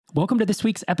Welcome to this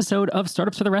week's episode of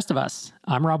Startups for the Rest of Us.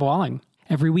 I'm Rob Walling.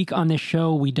 Every week on this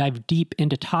show, we dive deep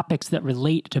into topics that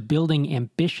relate to building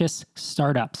ambitious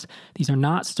startups. These are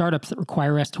not startups that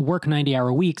require us to work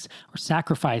 90-hour weeks or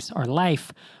sacrifice our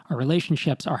life, our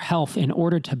relationships, our health in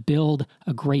order to build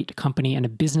a great company and a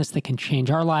business that can change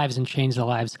our lives and change the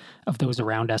lives of those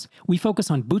around us. We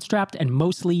focus on bootstrapped and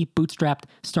mostly bootstrapped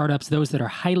startups, those that are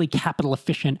highly capital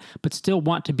efficient, but still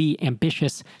want to be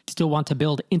ambitious, still want to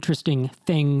build interesting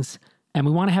things, and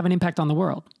we want to have an impact on the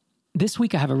world. This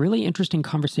week, I have a really interesting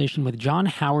conversation with John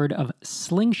Howard of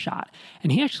Slingshot,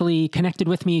 and he actually connected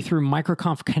with me through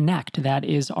MicroConf Connect. That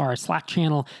is our Slack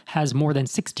channel, has more than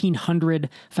 1,600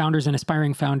 founders and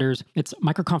aspiring founders. It's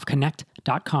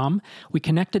microconfconnect.com. We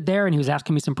connected there, and he was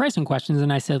asking me some pricing questions,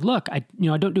 and I said, look, I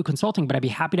don't do consulting, but I'd be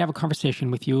happy to have a conversation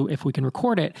with you if we can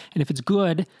record it, and if it's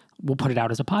good, we'll put it out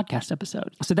as a podcast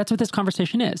episode. So that's what this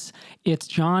conversation is. It's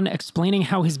John explaining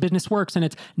how his business works, and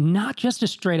it's not just a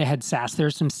straight-ahead SaaS.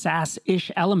 There's some SaaS-ish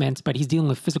elements, but he's dealing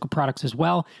with physical products as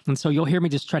well. And so you'll hear me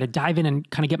just try to dive in and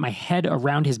kind of get my head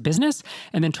around his business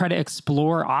and then try to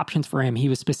explore options for him. He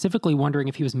was specifically wondering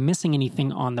if he was missing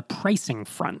anything on the pricing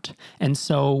front. And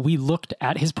so we looked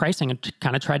at his pricing and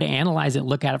kind of tried to analyze it,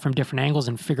 look at it from different angles,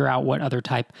 and figure out what other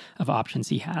type of options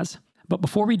he has. But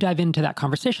before we dive into that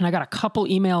conversation, I got a couple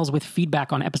emails with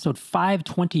feedback on episode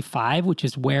 525, which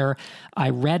is where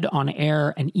I read on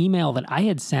air an email that I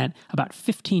had sent about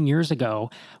 15 years ago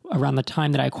around the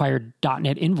time that I acquired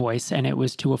 .NET Invoice, and it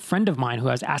was to a friend of mine who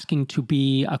I was asking to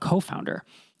be a co-founder.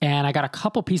 And I got a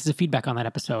couple pieces of feedback on that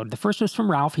episode. The first was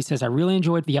from Ralph. He says, I really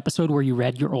enjoyed the episode where you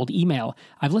read your old email.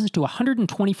 I've listened to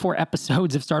 124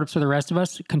 episodes of Startups for the Rest of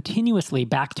Us continuously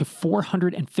back to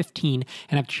 415,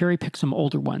 and I've cherry-picked some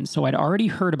older ones. So I'd already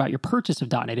heard about your purchase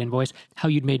of .NET Invoice, how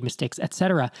you'd made mistakes,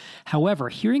 etc. However,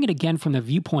 hearing it again from the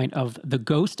viewpoint of the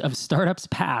ghost of startups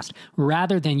past,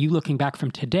 rather than you looking back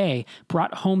from today,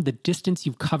 brought home the distance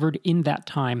you've covered in that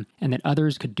time and that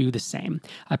others could do the same.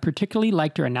 I particularly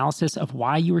liked your analysis of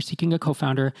why you were seeking a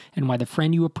co-founder and why the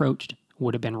friend you approached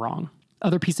would have been wrong.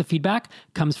 Other piece of feedback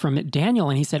comes from Daniel,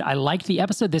 and he said, I liked the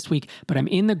episode this week, but I'm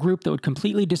in the group that would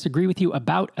completely disagree with you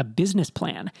about a business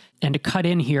plan. And to cut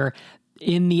in here,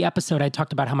 in the episode, I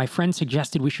talked about how my friend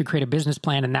suggested we should create a business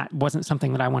plan, and that wasn't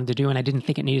something that I wanted to do, and I didn't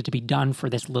think it needed to be done for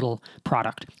this little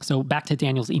product. So back to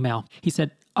Daniel's email. He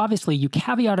said, obviously, you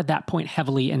caveated that point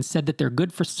heavily and said that they're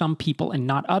good for some people and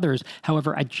not others.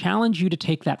 However, I challenge you to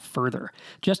take that further.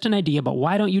 Just an idea, but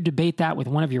why don't you debate that with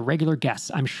one of your regular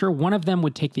guests? I'm sure one of them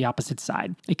would take the opposite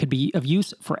side. It could be of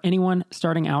use for anyone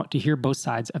starting out to hear both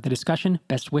sides of the discussion.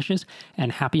 Best wishes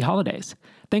and happy holidays.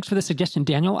 Thanks for the suggestion,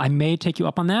 Daniel. I may take you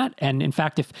up on that. And in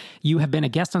fact, if you have been a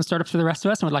guest on Startups for the Rest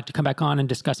of Us and would like to come back on and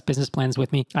discuss business plans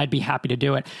with me, I'd be happy to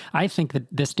do it. I think that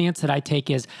the stance that I take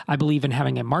is I believe in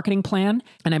having a marketing plan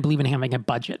and I believe in having a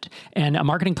budget. And a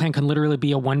marketing plan can literally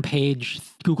be a one-page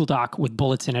Google Doc with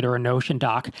bullets in it or a Notion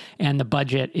doc. And the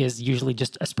budget is usually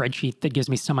just a spreadsheet that gives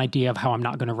me some idea of how I'm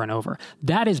not going to run over.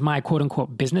 That is my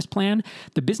quote-unquote business plan.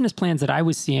 The business plans that I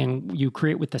was seeing you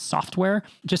create with the software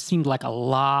just seemed like a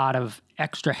lot of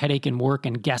extra headache and work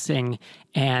and guessing.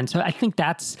 And so I think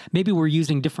that's, maybe we're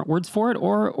using different words for it,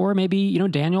 or maybe,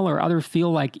 Daniel or others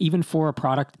feel like even for a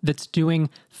product that's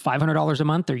doing $500 a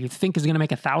month or you think is going to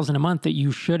make $1,000 a month, that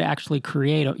you should actually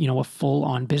create a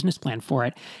full-on business plan for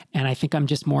it. And I think I'm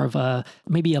just more of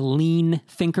maybe a lean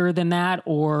thinker than that,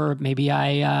 or maybe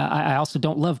I also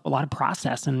don't love a lot of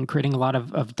process and creating a lot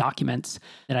of documents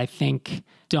that I think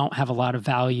don't have a lot of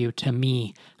value to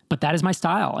me. But that is my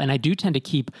style. And I do tend to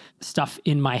keep stuff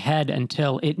in my head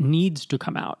until it needs to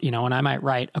come out, and I might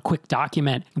write a quick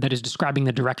document that is describing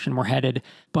the direction we're headed.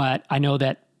 But I know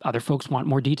that other folks want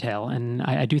more detail. And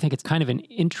I do think it's kind of an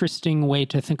interesting way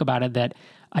to think about it, that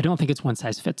I don't think it's one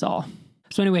size fits all.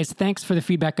 So anyways, thanks for the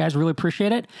feedback, guys. Really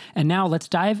appreciate it. And now let's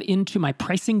dive into my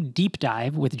pricing deep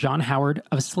dive with John Howard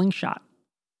of Slingshot.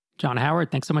 John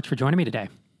Howard, thanks so much for joining me today.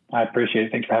 I appreciate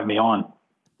it. Thanks for having me on.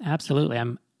 Absolutely.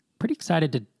 I'm pretty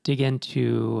excited to dig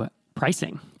into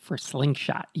pricing for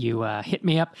Slingshot. You hit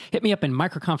me up in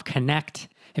MicroConf Connect.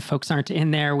 If folks aren't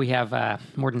in there, we have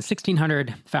more than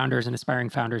 1,600 founders and aspiring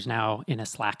founders now in a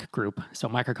Slack group. So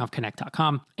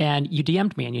microconfconnect.com. And you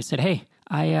DM'd me and you said, hey,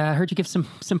 I heard you give some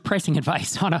pricing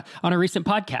advice on a recent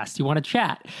podcast. You want to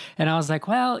chat? And I was like,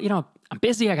 well, I'm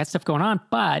busy. I got stuff going on.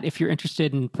 But if you're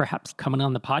interested in perhaps coming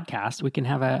on the podcast, we can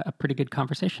have a pretty good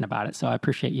conversation about it. So I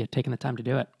appreciate you taking the time to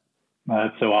do it.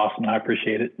 That's so awesome. I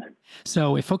appreciate it.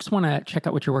 So if folks want to check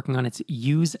out what you're working on, it's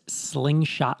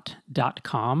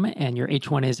useslingshot.com. And your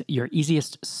H1 is your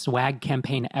easiest swag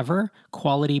campaign ever,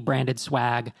 quality branded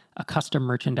swag a custom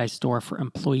merchandise store for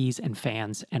employees and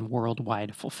fans and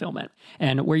worldwide fulfillment.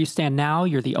 And where you stand now,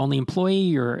 you're the only employee,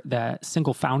 you're the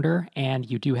single founder, and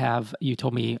you do have, you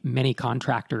told me, many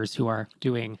contractors who are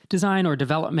doing design or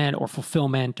development or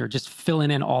fulfillment or just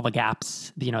filling in all the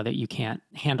gaps, that you can't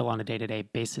handle on a day-to-day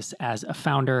basis as a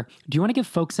founder. Do you want to give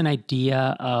folks an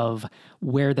idea of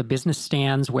where the business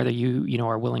stands, whether you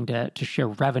are willing to share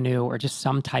revenue or just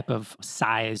some type of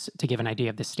size to give an idea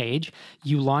of the stage?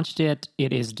 You launched it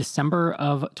is December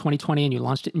of 2020, and you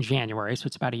launched it in January, so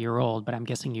it's about a year old, but I'm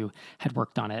guessing you had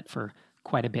worked on it for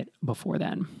quite a bit before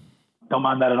then. Don't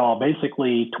mind that at all.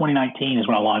 Basically, 2019 is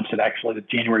when I launched it, actually, the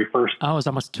January 1st. Oh, it was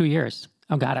almost 2 years.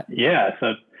 Oh, got it. Yeah,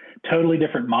 so totally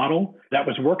different model. That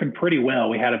was working pretty well.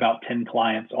 We had about 10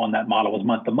 clients on that model. It was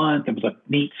month to month. It was a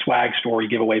neat swag store. You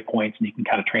give away points, and you can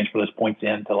kind of transfer those points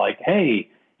into like, hey,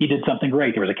 you did something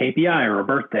great. There was a KPI or a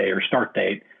birthday or start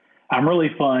date.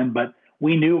 Really fun, but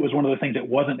we knew it was one of the things that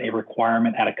wasn't a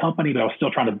requirement at a company, but I was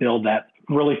still trying to build that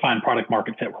really fine product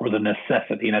market fit was a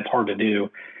necessity, and it's hard to do.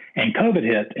 And COVID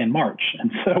hit in March.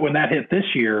 And so when that hit this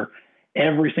year,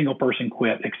 every single person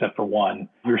quit except for one.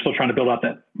 We were still trying to build out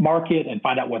that market and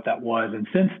find out what that was. And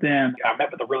since then, I've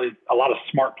met with a lot of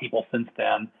smart people since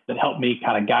then that helped me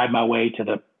kind of guide my way to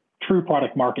the true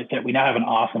product market fit. We now have an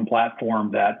awesome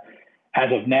platform that,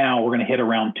 as of now, we're going to hit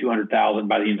around 200,000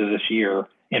 by the end of this year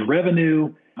in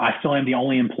revenue. I still am the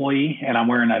only employee, and I'm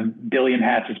wearing a billion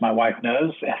hats, as my wife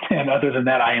knows. And other than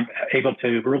that, I am able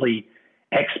to really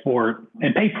export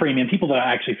and pay premium, people that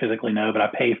I actually physically know, but I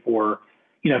pay for,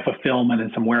 fulfillment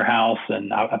and some warehouse,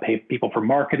 and I pay people for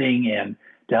marketing and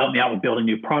to help me out with building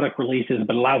new product releases,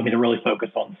 but it allows me to really focus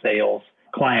on sales,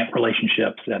 client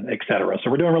relationships, and et cetera.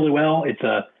 So we're doing really well. It's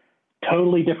a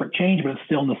totally different change, but it's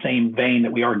still in the same vein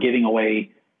that we are giving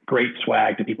away great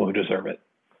swag to people who deserve it.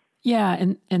 Yeah,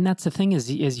 and that's the thing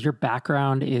is your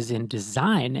background is in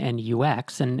design and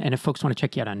UX, and if folks want to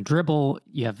check you out on Dribbble,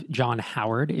 you have John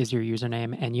Howard is your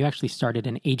username, and you actually started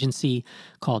an agency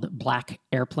called Black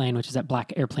Airplane, which is at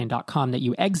blackairplane.com, that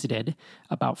you exited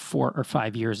about 4 or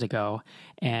 5 years ago,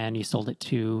 and you sold it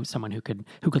to someone who could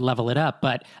level it up.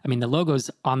 But I mean, the logos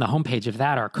on the homepage of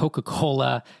that are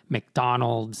Coca-Cola,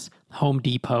 McDonald's, Home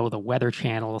Depot, the Weather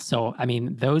Channel. So, I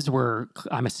mean, those were,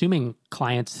 I'm assuming,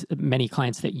 many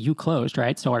clients that you closed,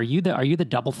 right? So are you the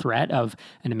double threat of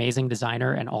an amazing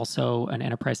designer and also an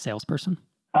enterprise salesperson?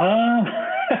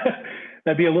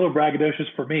 That'd be a little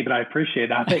braggadocious for me, but I appreciate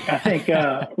it. I think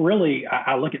really,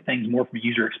 I look at things more from a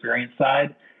user experience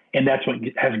side, and that's what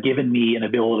has given me an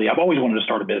ability. I've always wanted to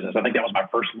start a business. I think that was my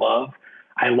first love.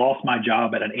 I lost my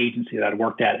job at an agency that I'd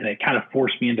worked at, and it kind of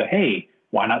forced me into, hey,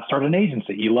 why not start an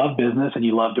agency? You love business and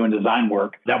you love doing design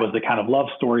work. That was the kind of love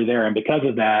story there. And because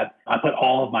of that, I put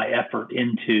all of my effort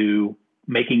into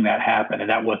making that happen. And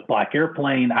that was Black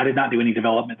Airplane. I did not do any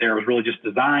development there. It was really just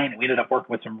design. We ended up working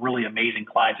with some really amazing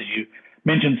clients. As you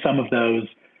mentioned, some of those,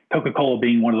 Coca-Cola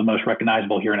being one of the most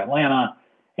recognizable here in Atlanta.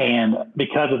 And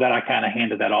because of that, I kind of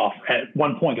handed that off at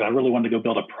one point because I really wanted to go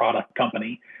build a product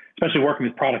company, especially working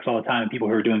with products all the time and people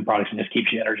who are doing products, and just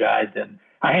keeps you energized. And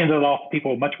I handed it off to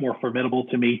people much more formidable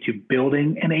to me to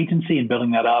building an agency and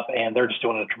building that up. And they're just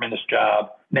doing a tremendous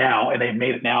job now. And they've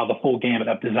made it now the full gamut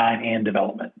of design and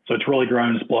development. So it's really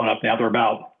grown. It's blown up now. They're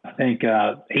about, I think,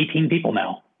 18 people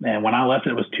now. And when I left,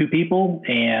 it was 2 people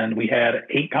and we had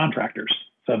 8 contractors.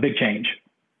 So a big change.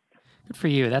 Good for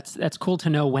you. That's cool to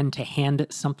know when to hand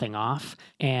something off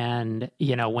and,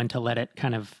 when to let it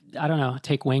kind of,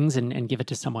 take wings and give it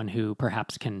to someone who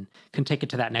perhaps can take it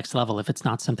to that next level if it's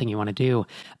not something you want to do.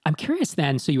 I'm curious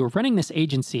then, so you were running this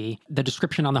agency. The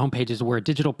description on the homepage is we're a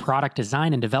digital product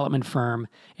design and development firm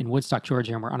in Woodstock,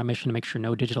 Georgia, and we're on a mission to make sure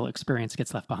no digital experience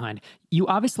gets left behind. You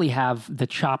obviously have the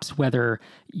chops, whether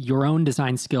your own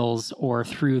design skills or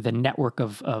through the network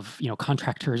of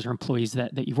contractors or employees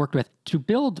that you've worked with to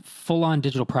build full-on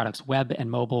digital products, web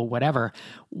and mobile, whatever.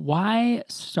 Why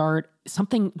start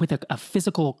something with a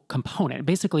physical component?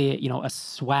 Basically, a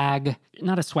swag,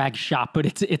 not a swag shop, but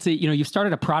it's a, you've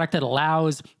started a product that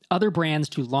allows other brands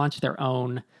to launch their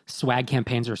own swag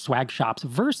campaigns or swag shops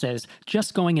versus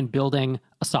just going and building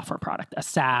a software product, a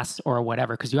SaaS or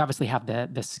whatever, because you obviously have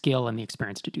the skill and the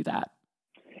experience to do that.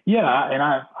 Yeah, and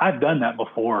I've done that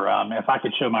before. If I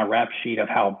could show my rap sheet of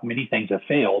how many things have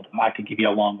failed, I could give you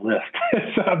a long list.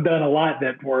 So I've done a lot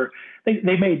that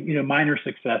they made minor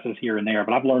successes here and there,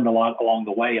 but I've learned a lot along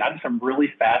the way. I'm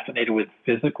really fascinated with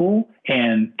physical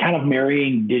and kind of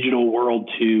marrying digital world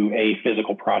to a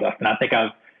physical product, and I think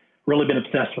I've really been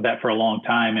obsessed with that for a long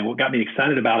time. And what got me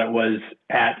excited about it was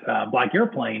at Black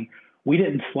Airplane, we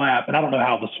didn't slap, and I don't know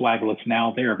how the swag looks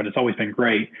now there, but it's always been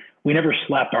great. We never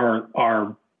slapped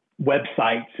our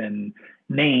websites and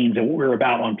names and what we were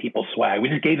about on people's swag. We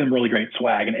just gave them really great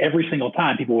swag. And every single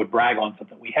time people would brag on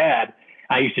something we had,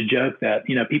 I used to joke that,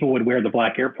 people would wear the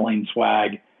black airplane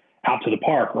swag out to the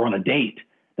park or on a date.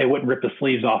 They wouldn't rip the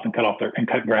sleeves off and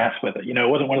cut grass with it. It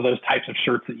wasn't one of those types of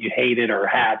shirts that you hated or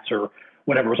hats or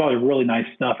whatever. It was all really nice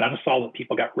stuff. And I just saw that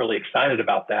people got really excited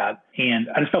about that. And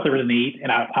I just felt it was neat.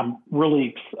 And I'm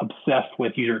really obsessed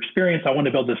with user experience. I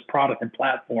wanted to build this product and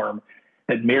platform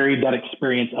that married that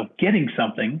experience of getting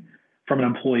something from an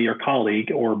employee or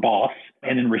colleague or boss,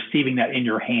 and then receiving that in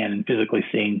your hand and physically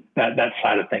seeing that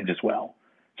side of things as well.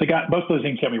 So both those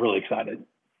things got me really excited.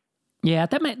 Yeah,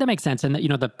 that makes sense. And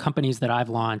the companies that I've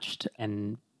launched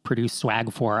and produced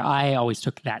swag for, I always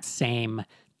took that same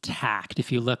tact.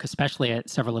 If you look especially at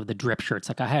several of the drip shirts,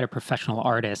 like I had a professional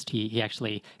artist, he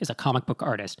actually is a comic book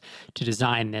artist, to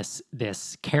design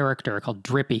this character called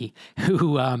Drippy,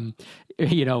 who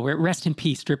rest in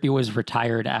peace, Drippy was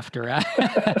retired after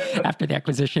after the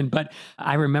acquisition. But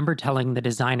I remember telling the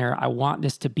designer, I want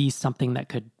this to be something that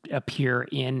could appear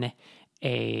in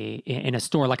a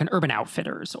store like an Urban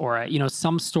Outfitters or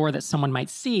some store that someone might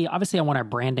see. Obviously, I want our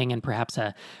branding and perhaps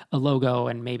a logo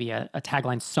and maybe a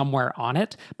tagline somewhere on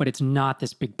it, but it's not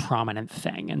this big prominent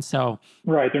thing. And so,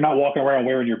 right, they're not walking around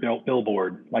wearing your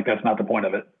billboard. Like, that's not the point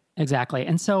of it. Exactly.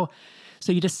 And so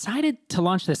you decided to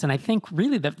launch this, and I think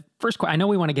really the first, I know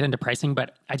we want to get into pricing,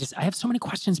 but I have so many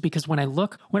questions because when I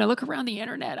look around the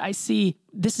internet, I see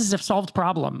this is a solved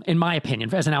problem, in my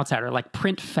opinion, as an outsider, like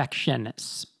Printfection,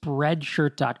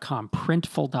 Spreadshirt.com,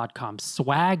 Printful.com,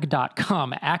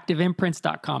 Swag.com,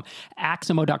 ActiveImprints.com,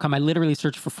 Aximo.com. I literally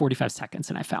searched for 45 seconds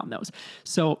and I found those.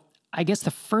 So I guess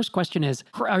the first question is,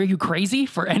 are you crazy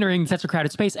for entering such a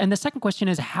crowded space? And the second question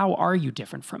is, how are you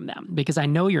different from them? Because I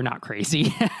know you're not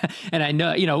crazy. And I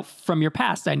know, from your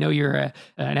past, I know you're an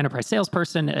enterprise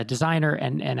salesperson, a designer,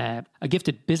 and a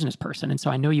gifted business person. And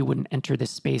so I know you wouldn't enter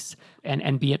this space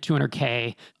and be at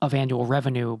 $200K of annual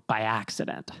revenue by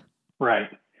accident. Right.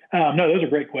 No, those are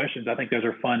great questions. I think those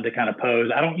are fun to kind of pose.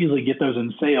 I don't usually get those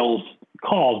in sales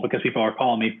calls because people are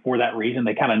calling me for that reason.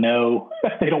 They kind of know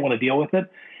they don't want to deal with it.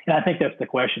 And I think that's the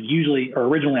question. Usually, or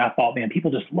originally, I thought, man,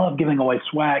 people just love giving away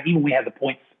swag. Even we had the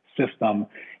points system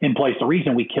in place. The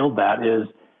reason we killed that is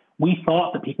we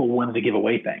thought that people wanted to give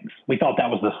away things. We thought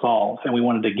that was the solve, and we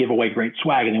wanted to give away great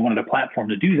swag, and they wanted a platform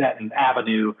to do that, an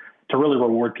avenue to really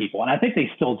reward people. And I think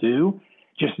they still do.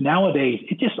 Just nowadays,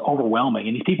 it's just overwhelming.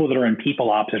 And these people that are in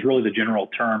people ops is really the general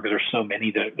term because there's so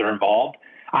many that are involved.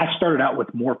 I started out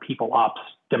with more people ops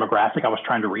demographic I was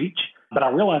trying to reach. But I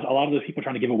realized a lot of those people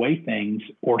trying to give away things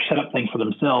or set up things for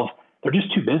themselves, they're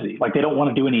just too busy. Like, they don't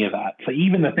want to do any of that. So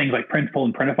even the things like Printful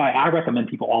and Printify, I recommend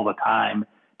people all the time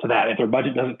to that. If their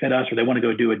budget doesn't fit us or they want to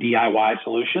go do a DIY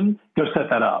solution, go set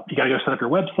that up. You got to go set up your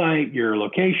website, your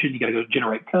location. You got to go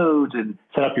generate codes and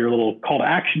set up your little call to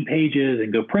action pages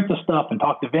and go print the stuff and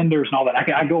talk to vendors and all that.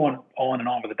 I go on and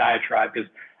on with a diatribe because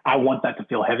I want that to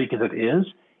feel heavy, because it is.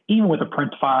 Even with a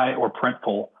Printify or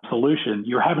Printful solution,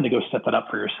 you're having to go set that up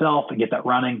for yourself and get that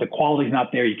running. The quality's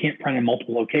not there. You can't print in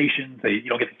multiple locations. You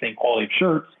don't get the same quality of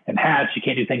shirts and hats. You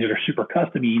can't do things that are super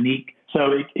custom and unique.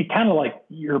 So it kind of like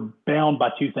you're bound by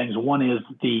two things. One is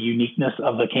the uniqueness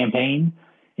of the campaign.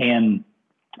 And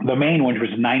the main one,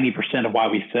 which is 90% of why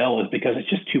we sell, is because it's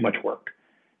just too much work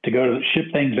to go to ship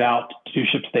things out to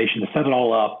ShipStation, to set it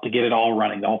all up, to get it all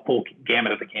running, the whole full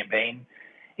gamut of the campaign.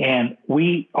 And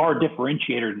our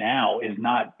differentiator now is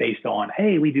not based on,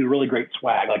 hey, we do really great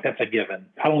swag. Like, that's a given.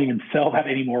 I don't even sell that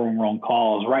anymore when we're on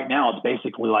calls. Right now, it's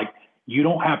basically like, you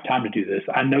don't have time to do this.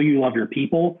 I know you love your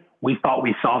people. We thought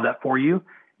we solved that for you.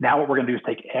 Now what we're going to do is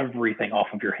take everything off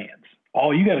of your hands.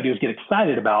 All you got to do is get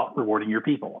excited about rewarding your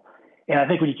people. And I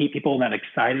think when you keep people in that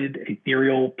excited,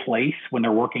 ethereal place when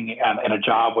they're working in a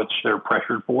job which they're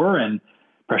pressured for and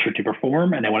pressured to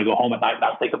perform, and they want to go home at night and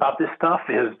not think about this stuff,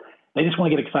 is they just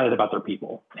want to get excited about their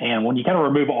people. And when you kind of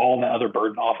remove all the other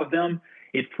burden off of them,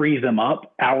 it frees them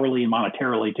up hourly and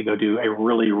monetarily to go do a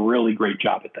really, really great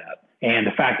job at that. And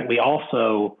the fact that we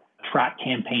also track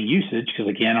campaign usage, because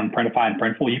again, on Printify and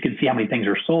Printful, you can see how many things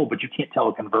are sold, but you can't tell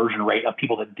a conversion rate of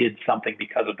people that did something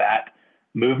because of that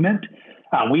movement.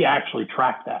 We actually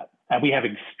track that. And we have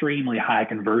extremely high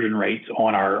conversion rates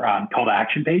on our call to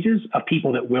action pages of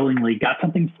people that willingly got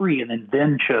something free and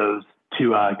then chose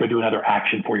to go do another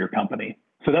action for your company.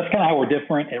 So that's kind of how we're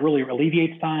different. It really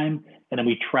alleviates time. And then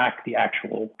we track the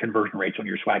actual conversion rates on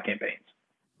your swag campaigns.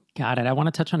 Got it. I want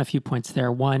to touch on a few points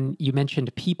there. One, you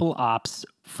mentioned people ops.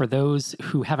 For those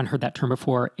who haven't heard that term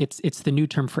before, it's the new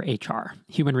term for HR.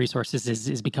 Human resources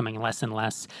is becoming less and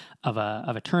less of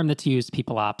a term that's used.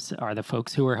 People ops are the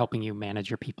folks who are helping you manage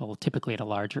your people, typically at a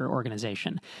larger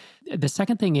organization. The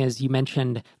second thing is you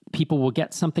mentioned people will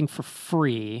get something for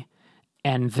free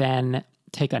and then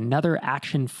take another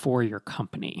action for your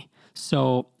company.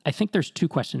 So I think there's two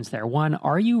questions there. One,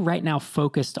 are you right now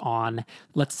focused on,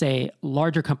 let's say,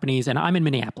 larger companies? And I'm in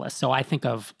Minneapolis, so I think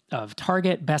of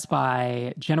Target, Best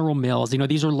Buy, General Mills.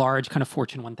 These are large kind of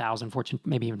Fortune 1000, Fortune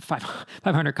maybe even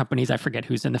 500 companies. I forget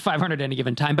who's in the 500 at any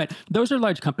given time, but those are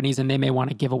large companies, and they may want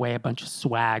to give away a bunch of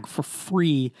swag for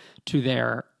free to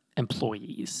their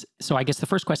employees. So I guess the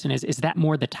first question is that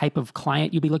more the type of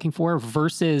client you'd be looking for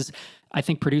versus, I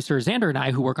think producer Xander and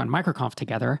I, who work on MicroConf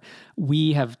together,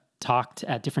 we have talked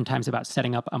at different times about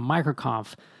setting up a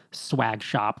MicroConf swag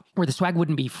shop where the swag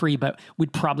wouldn't be free, but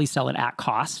we'd probably sell it at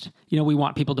cost. We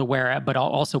want people to wear it, but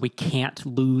also we can't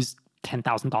lose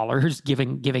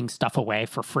 $10,000 giving stuff away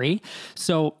for free.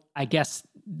 So I guess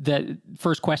the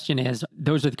first question is,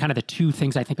 those are kind of the two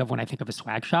things I think of when I think of a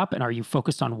swag shop. And are you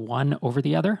focused on one over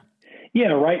the other? Yeah,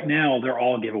 right now they're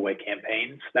all giveaway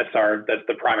campaigns. That's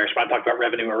the primary. So I talked about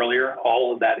revenue earlier.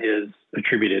 All of that is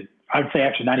attributed. I would say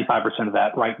actually 95% of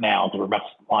that right now, so we're about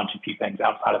to launch a few things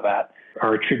outside of that,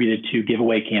 are attributed to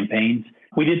giveaway campaigns.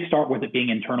 We did start with it being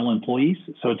internal employees.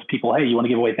 So it's people, hey, you want to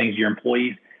give away things to your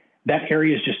employees? That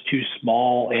area is just too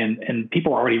small, and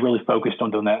people are already really focused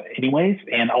on doing that anyways.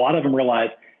 And a lot of them realize,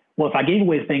 well, if I gave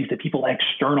away things to people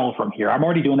external from here, I'm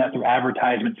already doing that through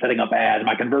advertisement, setting up ads.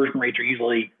 My conversion rates are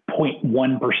usually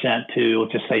 0.1% to,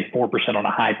 let's just say, 4% on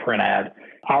a high print ad.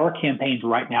 Our campaigns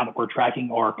right now that we're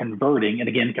tracking are converting. And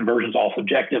again, conversion is all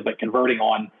subjective, but converting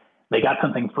on they got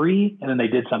something free and then they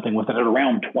did something with it at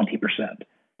around 20%.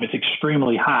 It's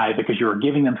extremely high because you're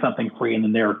giving them something free and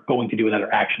then they're going to do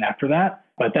another action after that.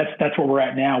 But that's where we're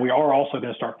at now. We are also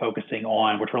going to start focusing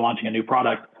on, which we're launching a new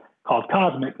product called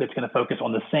Cosmic that's going to focus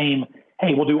on the same,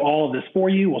 hey, we'll do all of this for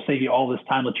you. We'll save you all this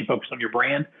time, let you focus on your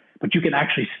brand, but you can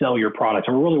actually sell your products.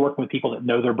 And we're really working with people that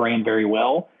know their brand very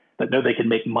well, that know they can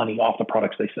make money off the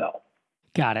products they sell.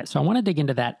 Got it. So I want to dig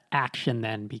into that action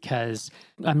then, because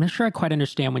I'm not sure I quite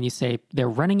understand when you say they're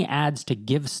running ads to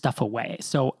give stuff away.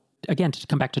 So again, to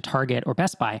come back to Target or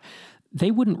Best Buy, they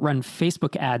wouldn't run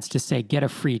Facebook ads to say, get a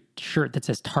free shirt that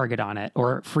says Target on it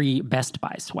or free Best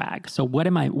Buy swag. So what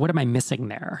am I missing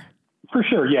there? For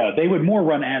sure, yeah. They would more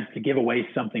run ads to give away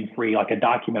something free, like a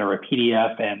document or a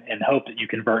PDF, and hope that you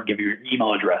convert, give your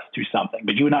email address to something.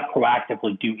 But you would not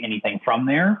proactively do anything from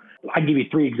there. I'll give you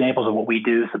 3 examples of what we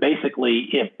do. So basically,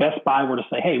 if Best Buy were to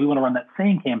say, hey, we want to run that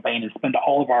same campaign and spend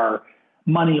all of our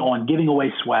money on giving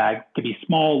away swag, could be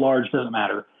small, large, doesn't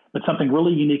matter, but something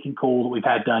really unique and cool that we've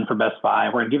had done for Best Buy,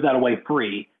 we're going to give that away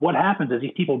free. What happens is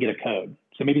these people get a code.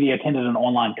 So maybe they attended an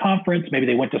online conference, maybe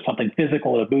they went to something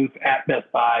physical at a booth at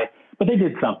Best Buy, but they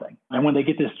did something. And when they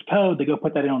get this code, they go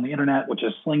put that in on the internet, which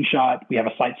is Slingshot. We have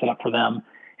a site set up for them.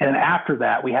 And then after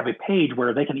that, we have a page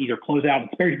where they can either close out.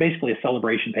 It's basically a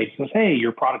celebration page. It says, hey,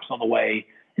 your product's on the way.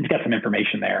 It's got some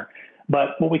information there.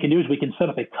 But what we can do is we can set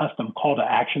up a custom call to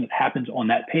action that happens on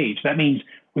that page. That means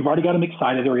we've already got them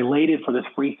excited. They're elated for this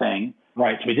free thing,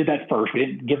 right? So we did that first. We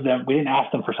didn't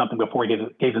ask them for something before we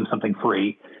gave them something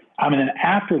free. And then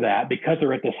after that, because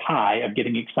they're at this high of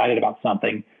getting excited about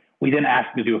something, we then ask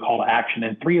them to do a call to action.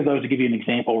 And 3 of those, to give you an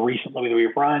example, recently that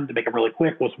we've run, to make it really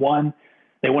quick, was one,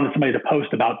 they wanted somebody to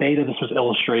post about beta. This was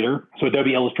Illustrator. So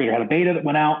Adobe Illustrator had a beta that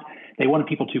went out. They wanted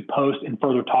people to post and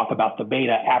further talk about the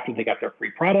beta after they got their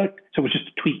free product. So it was just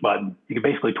a tweet button. You could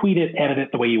basically tweet it, edit it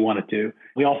the way you wanted to.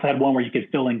 We also had one where you could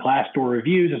fill in Glassdoor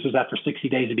reviews. This was after 60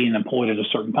 days of being employed at a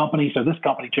certain company. So this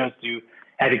company chose to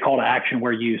add a call to action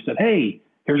where you said, hey,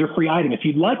 here's your free item. If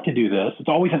you'd like to do this, it's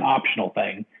always an optional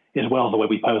thing as well as the way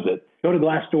we pose it. Go to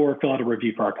Glassdoor, fill out a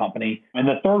review for our company. And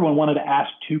the third one wanted to ask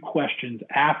 2 questions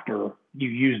after you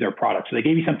use their product. So they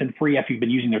gave you something free after you've been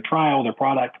using their trial, their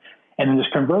product. And then this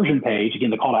conversion page, again,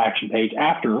 the call to action page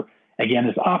after, again,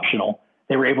 is optional.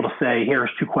 They were able to say, here's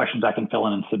 2 questions I can fill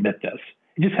in and submit this.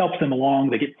 It just helps them along.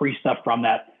 They get free stuff from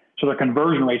that. So their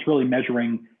conversion rate's really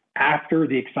measuring after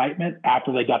the excitement,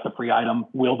 after they got the free item,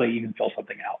 will they even fill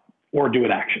something out or do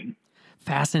an action?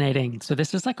 Fascinating. So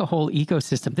this is like a whole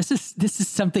ecosystem. This is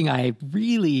something I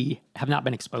really have not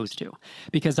been exposed to,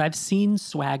 because I've seen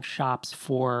swag shops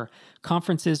for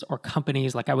conferences or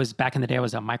companies. Like I was back in the day, I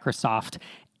was at Microsoft,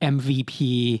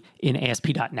 MVP in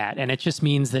ASP.NET. And it just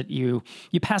means that you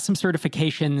pass some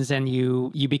certifications and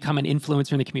you become an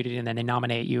influencer in the community, and then they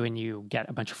nominate you and you get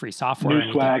a bunch of free software.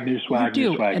 New swag.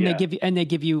 And they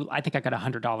give you, I think I got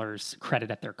 $100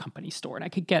 credit at their company store. And I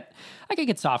could get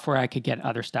software, I could get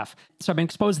other stuff. So I've been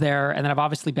exposed there. And then I've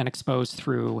obviously been exposed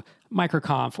through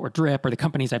Microconf or Drip or the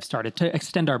companies I've started to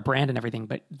extend our brand and everything.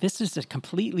 But this is a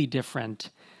completely different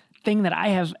thing that I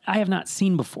have not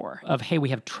seen before of, hey, we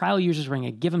have trial users, we're going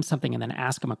to give them something and then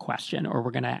ask them a question, or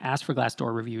we're going to ask for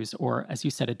Glassdoor reviews, or as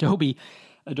you said, Adobe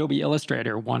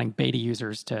Illustrator wanting beta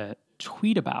users to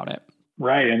tweet about it.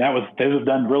 Right. And those have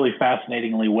done really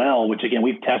fascinatingly well, which again,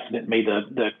 we've tested it and made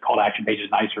the call to action pages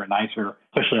nicer and nicer,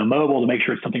 especially on mobile, to make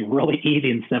sure it's something really easy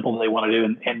and simple that they want to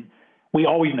do. And we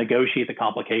always negotiate the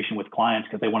complication with clients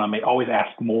because they want to always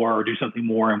ask more or do something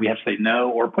more, and we have to say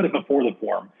no or put it before the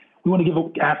form. We want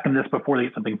to ask them this before they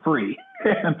get something free.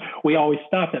 And we always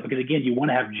stop that because, again, you want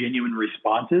to have genuine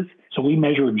responses. So we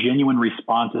measure genuine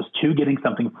responses to getting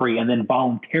something free and then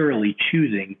voluntarily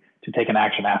choosing to take an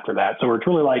action after that. So it's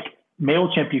really like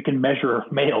MailChimp, you can measure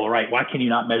mail, right? Why can you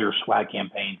not measure swag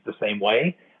campaigns the same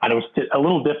way? I know it's a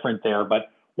little different there,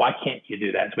 but why can't you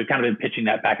do that? So we've kind of been pitching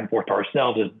that back and forth to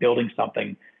ourselves as building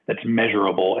something that's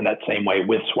measurable in that same way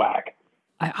with swag.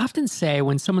 I often say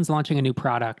when someone's launching a new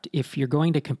product, if you're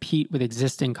going to compete with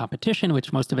existing competition,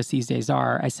 which most of us these days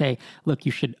are, I say, look,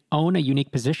 you should own a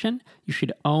unique position, you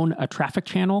should own a traffic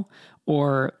channel,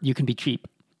 or you can be cheap.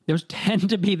 Those tend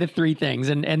to be the three things.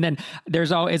 And then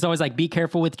it's always like, be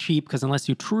careful with cheap, because unless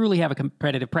you truly have a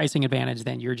competitive pricing advantage,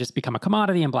 then you're just become a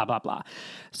commodity and blah, blah, blah.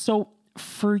 So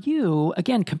for you,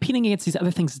 again, competing against these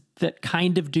other things that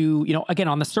kind of do, again,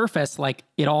 on the surface, like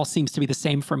it all seems to be the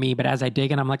same for me. But as I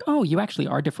dig in, I'm like, oh, you actually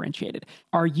are differentiated.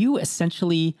 Are you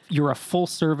essentially, you're a full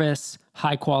service,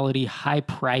 high quality, high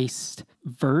priced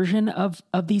version of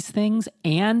these things?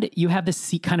 And you have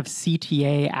this kind of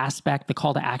CTA aspect, the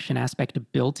call to action aspect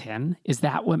built in. Is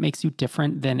that what makes you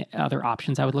different than other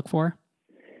options I would look for?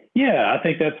 Yeah, I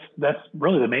think that's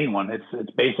really the main one.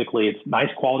 It's basically nice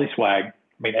quality swag.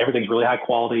 I mean, everything's really high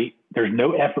quality. There's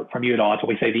no effort from you at all. It's what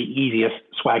we say the easiest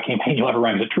swag campaign you'll ever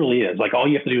run, because it truly is. Like, all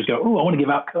you have to do is go, oh, I want to give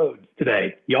out codes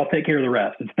today. Y'all take care of the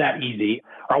rest. It's that easy.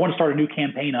 Or I want to start a new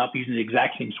campaign up using the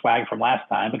exact same swag from last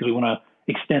time because we want to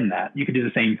extend that. You can do the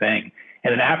same thing.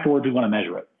 And then afterwards, we want to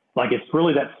measure it. Like, it's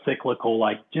really that cyclical,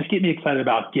 like, just get me excited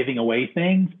about giving away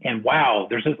things. And wow,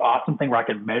 there's this awesome thing where I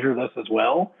can measure this as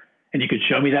well. And you could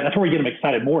show me that. That's where we get them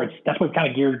excited more. That's what we've kind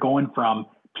of geared going from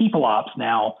people ops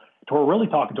now to we're really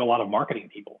talking to a lot of marketing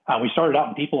people. We started out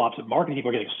in people ops, and marketing people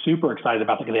are getting super excited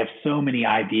about it because they have so many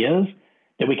ideas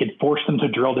that we could force them to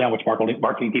drill down, which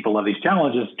marketing people love these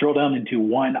challenges, drill down into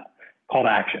one call to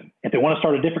action. If they want to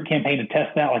start a different campaign and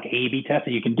test that, like A/B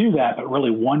testing, you can do that, but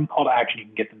really one call to action you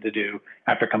can get them to do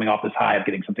after coming off this high of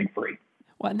getting something free.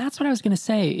 Well, and that's what I was going to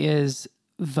say is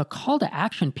the call to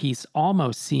action piece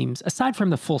almost seems, aside from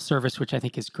the full service, which I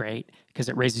think is great because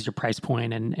it raises your price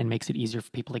point and makes it easier for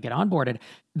people to get onboarded,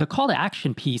 the call to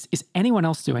action piece, is anyone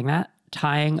else doing that?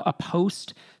 Tying a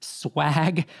post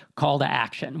swag call to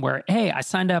action where, hey, I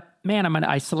signed up, man,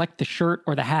 I select the shirt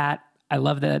or the hat. I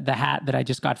love the hat that I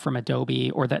just got from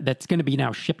Adobe, or that's going to be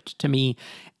now shipped to me.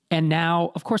 And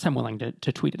now, of course, I'm willing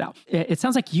to tweet it out. It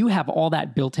sounds like you have all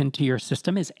that built into your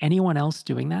system. Is anyone else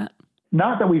doing that?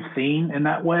 Not that we've seen in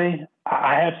that way.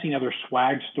 I have seen other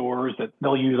swag stores that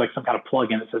they'll use like some kind of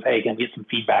plugin that says, hey, again, get some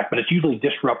feedback, but it's usually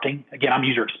disrupting. Again, I'm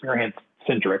user experience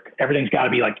centric. Everything's got to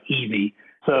be like easy.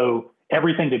 So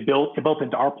everything to built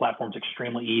into our platform is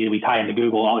extremely easy. We tie into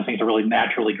Google. All these things to really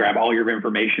naturally grab all your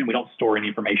information. We don't store any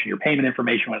information, your payment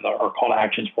information, with our call to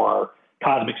actions for our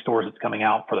Cosmic stores that's coming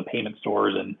out for the payment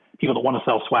stores, and people that want to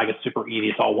sell swag. It's super easy.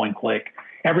 It's all one click.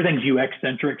 Everything's UX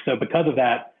centric. So because of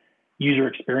that user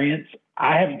experience,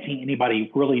 I haven't seen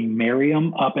anybody really marry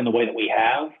them up in the way that we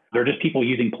have. They're just people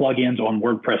using plugins on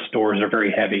WordPress stores that are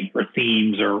very heavy, or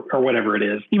themes, or whatever it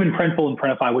is. Even Printful and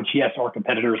Printify, which, yes, are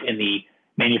competitors in the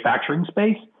manufacturing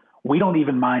space, we don't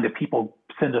even mind if people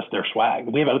send us their swag.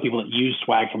 We have other people that use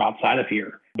swag from outside of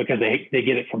here because they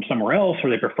get it from somewhere else,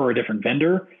 or they prefer a different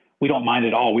vendor. We don't mind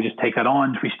at all. We just take that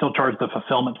on. We still charge the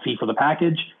fulfillment fee for the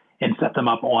package and set them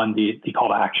up on the call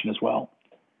to action as well.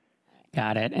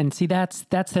 Got it. And see, that's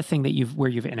the thing that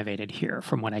you've innovated here,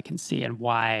 from what I can see, and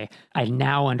why I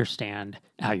now understand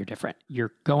how you're different.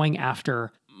 You're going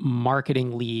after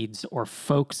marketing leads or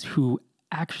folks who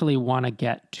actually want to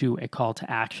get to a call to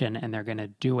action and they're going to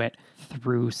do it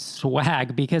through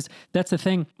swag, because that's the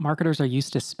thing. Marketers are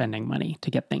used to spending money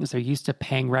to get things. They're used to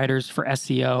paying writers for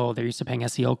SEO. They're used to paying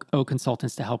SEO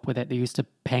consultants to help with it. They're used to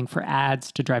paying for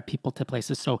ads to drive people to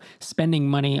places. So spending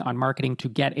money on marketing to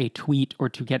get a tweet or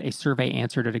to get a survey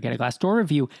answered or to get a Glassdoor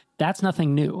review, that's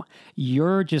nothing new.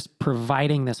 You're just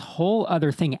providing this whole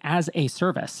other thing as a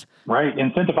service. Right.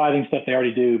 Incentivizing stuff they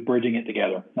already do, bridging it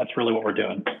together. That's really what we're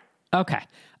doing. Okay.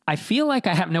 I feel like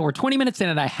we're 20 minutes in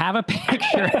and I have a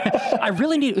picture. I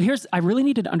really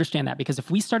needed to understand that, because if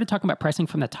we started talking about pricing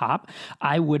from the top,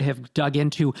 I would have dug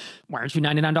into, why aren't you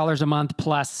 $99 a month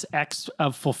plus X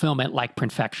of fulfillment like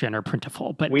Printfection or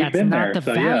Printful? But that's not the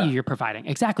value you're providing.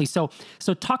 Exactly. So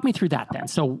talk me through that then.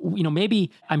 So,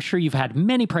 maybe I'm sure you've had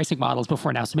many pricing models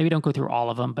before now, so maybe don't go through all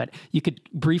of them, but you could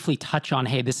briefly touch on,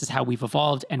 hey, this is how we've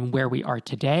evolved and where we are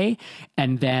today.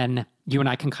 And then you and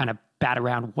I can kind of bat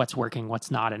around what's working, what's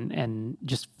not, and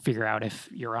just figure out if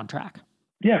you're on track.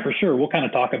 Yeah, for sure. We'll kind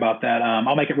of talk about that.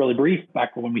 I'll make it really brief.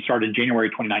 Back when we started in January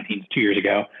 2019, 2 years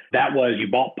ago, that was you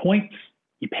bought points,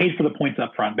 you paid for the points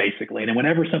up front, basically. And then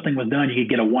whenever something was done, you could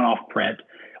get a one-off print.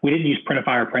 We didn't use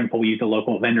Printify or Printful. We used a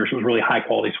local vendor, so it was really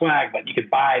high-quality swag, but you could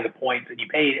buy the points and you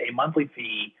paid a monthly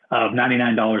fee of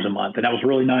 $99 a month. And that was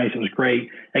really nice. It was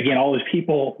great. Again, all those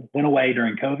people went away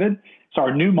during COVID. So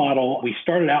our new model, we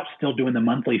started out still doing the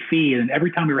monthly fee. And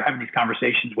every time we were having these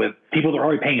conversations with people that are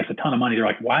already paying us a ton of money, they're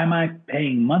like, why am I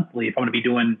paying monthly if I'm going to be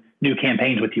doing new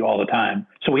campaigns with you all the time?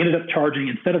 So we ended up charging,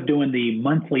 instead of doing the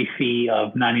monthly fee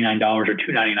of $99 or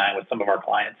 $299 with some of our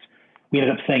clients, we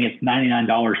ended up saying it's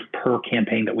 $99 per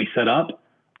campaign that we set up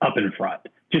in front,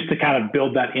 just to kind of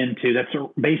build that into, that's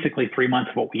basically 3 months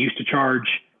of what we used to charge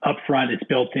up front. It's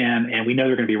built in, and we know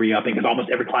they're going to be re-upping, because almost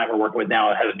every client we're working with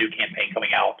now has a new campaign coming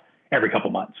out every couple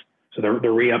of months. So they're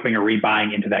re-upping or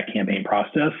rebuying into that campaign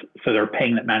process. So they're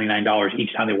paying that $99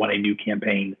 each time they want a new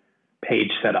campaign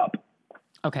page set up.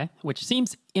 Okay, which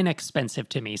seems inexpensive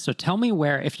to me. So tell me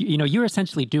where, if you're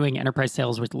essentially doing enterprise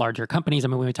sales with larger companies. I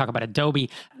mean, when we talk about Adobe,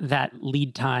 that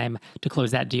lead time to close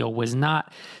that deal was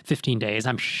not 15 days.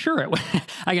 I'm sure it was.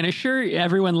 I can assure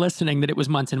everyone listening that it was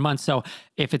months and months. So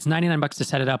if it's $99 to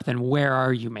set it up, then where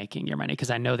are you making your money?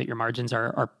 Because I know that your margins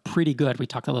are pretty good. We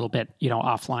talked a little bit,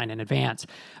 offline in advance.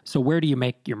 So where do you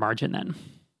make your margin then?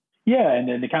 Yeah, and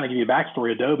then to kind of give you a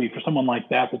backstory, Adobe, for someone like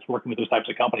that that's working with those types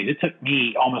of companies, it took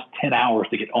me almost 10 hours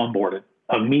to get onboarded,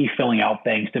 of me filling out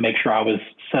things to make sure I was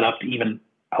set up to even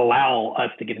allow us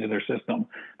to get into their system.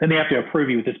 Then they have to approve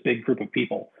you with this big group of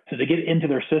people. So to get into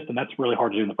their system, that's really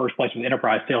hard to do in the first place. With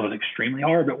enterprise sales, it's extremely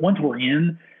hard. But once we're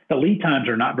in, the lead times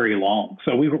are not very long.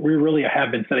 So we really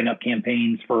have been setting up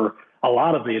campaigns for a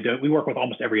lot of the Adobe. We work with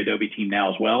almost every Adobe team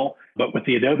now as well. But with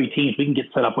the Adobe teams, we can get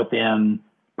set up within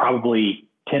probably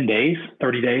 10 days,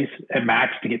 30 days at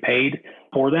max to get paid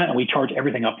for that. And we charge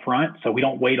everything up front. So we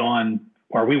don't wait on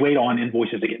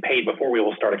invoices to get paid before we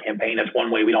will start a campaign. That's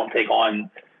one way we don't take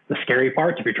on the scary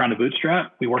parts. If you're trying to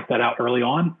bootstrap, we work that out early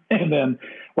on. And then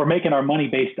we're making our money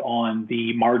based on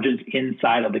the margins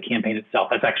inside of the campaign itself.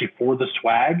 That's actually for the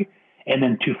swag and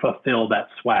then to fulfill that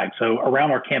swag. So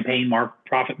around our campaign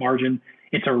profit margin,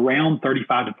 it's around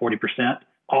 35 to 40%.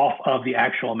 Off of the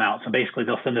actual amount. So basically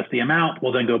they'll send us the amount.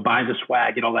 We'll then go buy the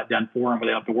swag, get all that done for them, but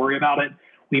they don't have to worry about it.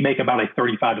 We make about a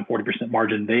 35 to 40%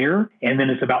 margin there. And then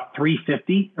it's about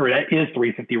 $350, or that is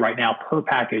 $350 right now per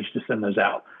package to send those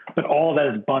out. But all that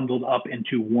is bundled up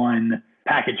into one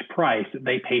package price that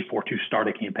they pay for to start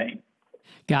a campaign.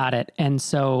 Got it. And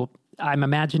so I'm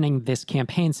imagining this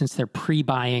campaign, since they're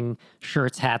pre-buying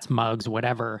shirts, hats, mugs,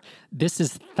 whatever, this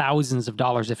is thousands of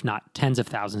dollars, if not tens of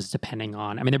thousands, depending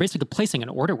on, they're basically placing an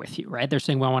order with you, right? They're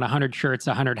saying, well, I want 100 shirts,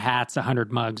 100 hats,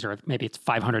 100 mugs, or maybe it's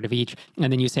 500 of each.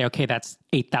 And then you say, okay, that's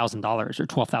 $8,000 or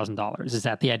 $12,000. Is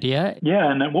that the idea?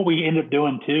 Yeah. And then what we end up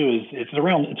doing too is it's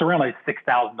around a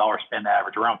 $6,000 spend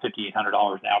average, around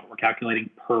 $5,800 now, but we're calculating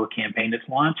per campaign that's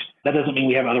launched. That doesn't mean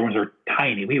we have other ones that are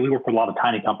tiny. We work with a lot of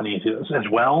tiny companies as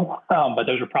well. But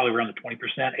those are probably around the 20%,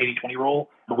 80-20 rule.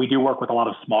 But we do work with a lot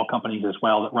of small companies as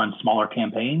well that run smaller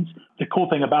campaigns. The cool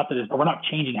thing about that is we're not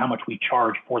changing how much we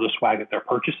charge for the swag that they're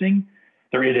purchasing.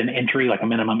 There is an entry, like a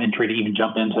minimum entry to even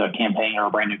jump into a campaign or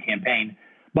a brand new campaign.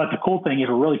 But the cool thing is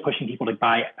we're really pushing people to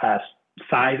buy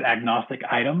size agnostic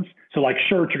items. So like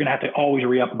shirts, you're going to have to always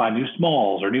re-up and buy new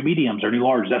smalls or new mediums or new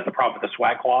larges. That's the problem with the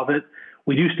swag closet.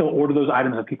 We do still order those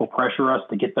items if people pressure us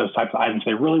to get those types of items.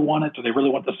 They really want it, or they really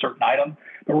want the certain item.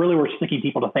 But really, we're sticking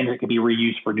people to things that could be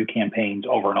reused for new campaigns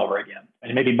over and over again.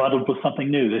 And maybe bundled with something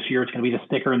new. This year, it's going to be the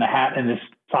sticker and the hat and this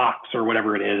socks or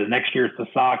whatever it is. And next year, it's the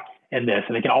socks and this.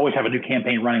 And they can always have a new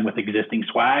campaign running with existing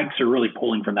swag. So really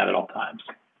pulling from that at all times.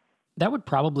 That would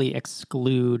probably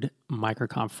exclude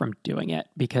Microconf from doing it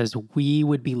because we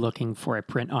would be looking for a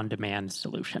print-on-demand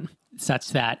solution such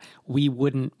that we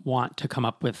wouldn't want to come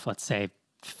up with, let's say,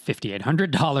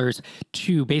 $5,800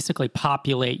 to basically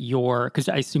populate because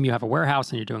I assume you have a warehouse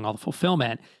and you're doing all the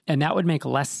fulfillment. And that would make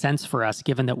less sense for us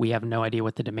given that we have no idea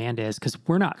what the demand is because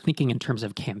we're not thinking in terms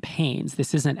of campaigns.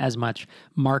 This isn't as much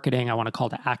marketing, I want to call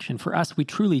to action. For us, we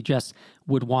truly just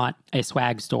would want a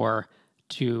swag store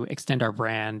to extend our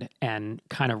brand and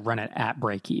kind of run it at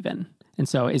break even. And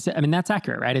so that's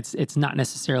accurate, right? It's not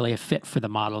necessarily a fit for the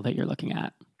model that you're looking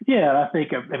at. Yeah,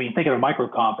 think of a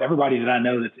Microconf. Everybody that I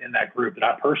know that's in that group that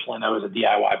I personally know is a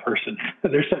DIY person.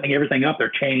 They're setting everything up.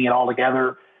 They're chaining it all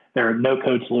together. There are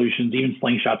no-code solutions. Even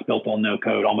Slingshot's built on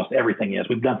no-code. Almost everything is.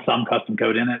 We've done some custom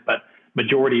code in it, but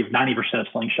majority of 90% of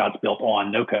Slingshot's built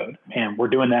on no-code. And we're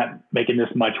doing that, making this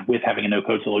much with having a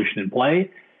no-code solution in play.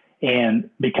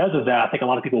 And because of that, I think a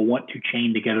lot of people want to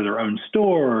chain together their own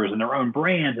stores and their own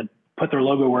brands and put their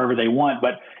logo wherever they want,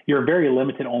 but you're very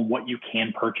limited on what you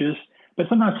can purchase. But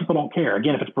sometimes people don't care.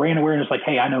 Again, if it's brand awareness, like,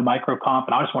 hey, I know Microconf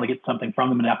and I just want to get something from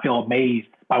them and I feel amazed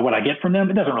by what I get from them,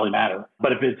 it doesn't really matter.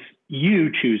 But if it's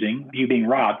you being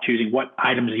Rob, choosing what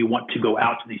items you want to go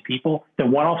out to these people,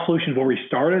 then one-off solutions where we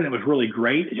started, and it was really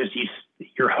great. It's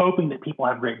just you're hoping that people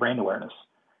have great brand awareness.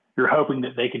 You're hoping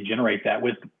that they can generate that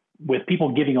with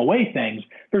people giving away things.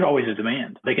 There's always a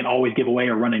demand. They can always give away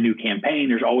or run a new campaign.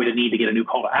 There's always a need to get a new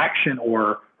call to action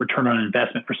or return on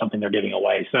investment for something they're giving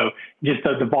away. So just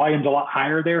the volume's a lot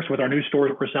higher there. So with our new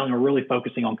stores that we're selling, we're really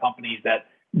focusing on companies that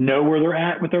know where they're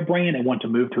at with their brand and want to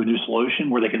move to a new solution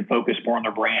where they can focus more on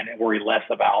their brand and worry less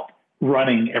about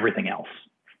running everything else.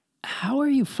 How are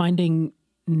you finding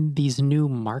these new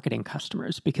marketing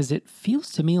customers? Because it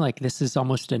feels to me like this is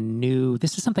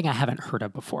something I haven't heard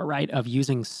of before, right? Of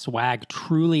using swag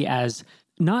truly as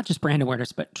not just brand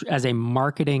awareness, but as a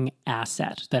marketing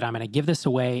asset that I'm going to give this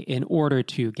away in order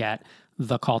to get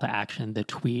the call to action, the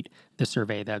tweet, the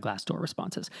survey, the Glassdoor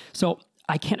responses. So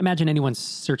I can't imagine anyone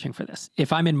searching for this.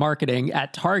 If I'm in marketing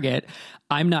at Target,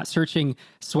 I'm not searching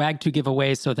swag to give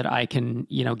away so that I can,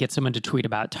 get someone to tweet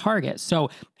about Target. So,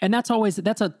 and that's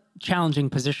a challenging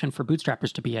position for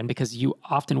bootstrappers to be in because you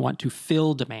often want to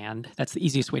fill demand. That's the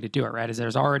easiest way to do it, right? Is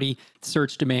there's already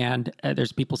search demand,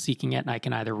 there's people seeking it, and I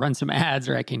can either run some ads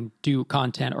or I can do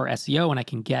content or SEO and I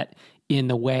can get in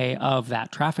the way of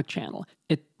that traffic channel.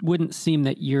 It wouldn't seem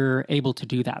that you're able to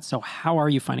do that. So how are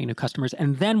you finding new customers?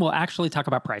 And then we'll actually talk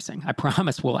about pricing. I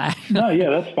promise we'll actually. No, yeah,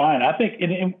 that's fine. I think,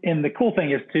 and the cool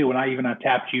thing is too, when I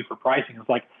tapped you for pricing, it's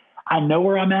like, I know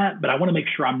where I'm at, but I want to make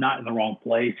sure I'm not in the wrong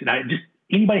place. And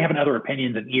anybody having other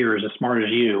opinions and ears as smart as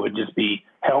you would just be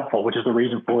helpful, which is the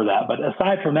reason for that. But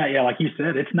aside from that, yeah, like you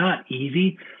said, it's not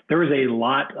easy. There is a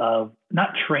lot of, not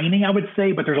training, I would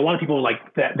say, but there's a lot of people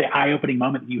like that, the eye-opening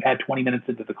moment that you had 20 minutes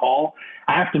into the call.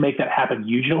 I have to make that happen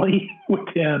usually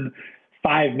within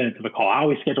 5 minutes of a call. I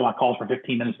always schedule my calls for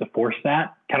 15 minutes to force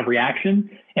that kind of reaction.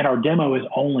 And our demo is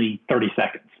only 30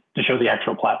 seconds to show the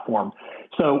actual platform.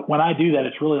 So when I do that,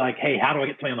 it's really like, hey, how do I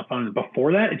get somebody on the phone?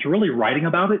 Before that, it's really writing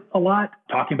about it a lot,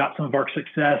 talking about some of our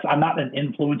success. I'm not an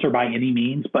influencer by any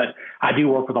means, but I do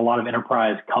work with a lot of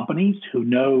enterprise companies who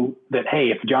know that, hey,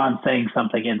 if John's saying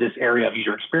something in this area of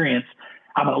user experience,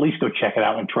 I'm going to at least go check it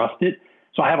out and trust it.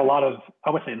 So I have I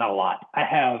would say not a lot. I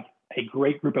have a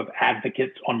great group of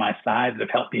advocates on my side that have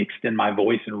helped me extend my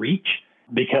voice and reach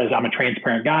because I'm a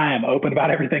transparent guy. I'm open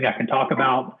about everything I can talk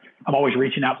about. I'm always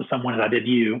reaching out to someone as I did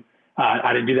you.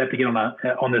 I didn't do that to get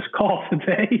on this call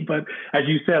today, but as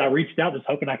you said, I reached out just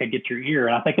hoping I could get your ear.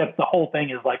 And I think that's the whole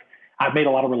thing is like, I've made a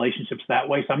lot of relationships that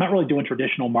way. So I'm not really doing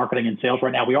traditional marketing and sales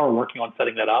right now. We are working on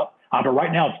setting that up. But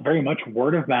right now it's very much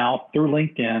word of mouth through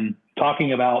LinkedIn,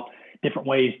 talking about different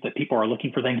ways that people are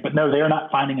looking for things. But no, they're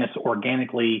not finding us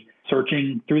organically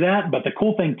searching through that. But the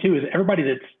cool thing too is everybody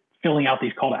that's filling out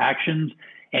these call to actions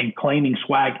and claiming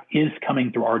swag is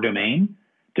coming through our domain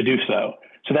to do so.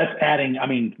 So that's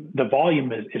adding, the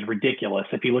volume is ridiculous.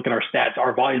 If you look at our stats,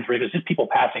 our volume is ridiculous, just people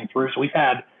passing through. So we've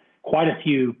had quite a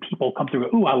few people come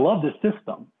through. Ooh, I love this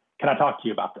system. Can I talk to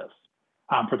you about this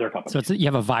for their company? So you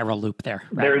have a viral loop there.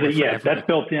 Right? Yes, that's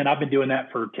built in. I've been doing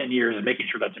that for 10 years and making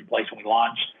sure that's in place when we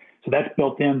launch. So that's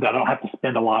built in. That I don't have to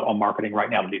spend a lot on marketing right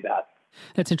now to do that.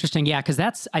 That's interesting. Yeah, because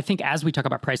I think as we talk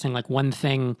about pricing, like one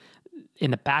thing in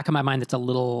the back of my mind that's a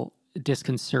little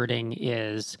disconcerting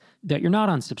is that you're not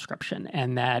on subscription,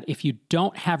 and that if you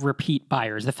don't have repeat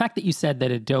buyers, the fact that you said that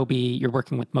Adobe, you're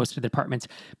working with most of the departments,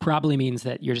 probably means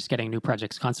that you're just getting new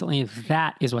projects constantly.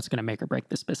 That is what's going to make or break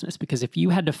this business. Because if you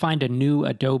had to find a new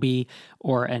Adobe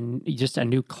or just a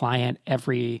new client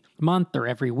every month or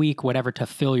every week, whatever, to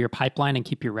fill your pipeline and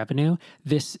keep your revenue,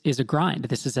 this is a grind.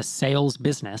 This is a sales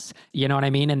business. You know what I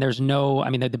mean? And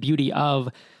the beauty of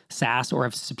SaaS or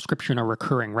of subscription or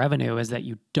recurring revenue is that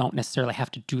you don't necessarily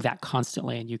have to do that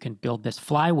constantly, and you can build this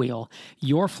flywheel.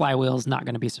 Your flywheel is not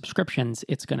going to be subscriptions.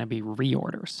 It's going to be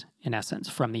reorders, in essence,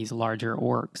 from these larger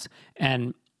orgs.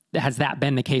 And has that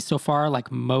been the case so far? Like,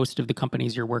 most of the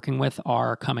companies you're working with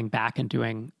are coming back and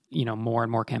doing, more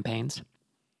and more campaigns?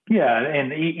 Yeah,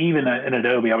 and even in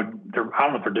Adobe, I don't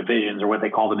know if they're divisions or what they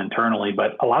call them internally,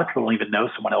 but a lot of people don't even know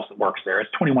someone else that works there.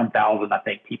 It's 21,000, I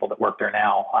think, people that work there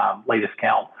now, latest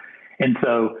count. And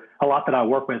so a lot that I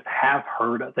work with have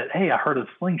heard that, hey, I heard of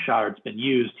Slingshot, it's been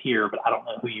used here, but I don't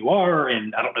know who you are,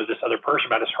 and I don't know this other person,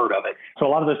 but I just heard of it. So a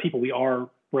lot of those people, we are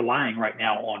relying right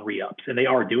now on re-ups, and they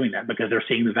are doing that because they're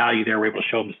seeing the value there. We're able to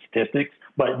show them the statistics.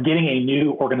 But getting a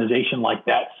new organization like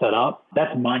that set up,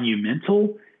 that's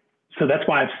monumental. So that's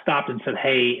why I've stopped and said,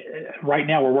 hey, right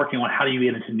now we're working on how do you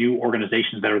get into new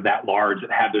organizations that are that large,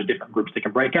 that have those different groups that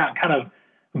can break out and kind of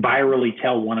virally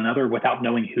tell one another without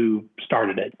knowing who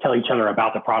started it, tell each other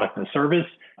about the product and the service.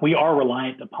 We are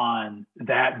reliant upon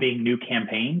that being new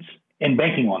campaigns and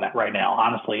banking on that right now,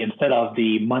 honestly, instead of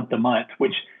the month to month,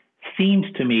 which seems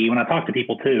to me, when I talk to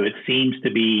people too, it seems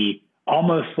to be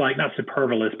almost like not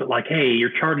superfluous, but like, hey,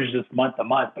 you're charging us month to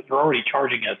month, but you're already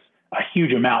charging us a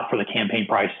huge amount for the campaign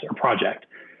price or project.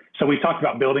 So we talked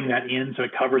about building that in so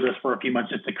it covers us for a few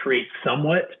months just to create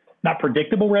somewhat, not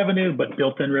predictable revenue, but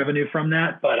built-in revenue from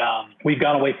that. But we've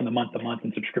gone away from the month-to-month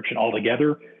and subscription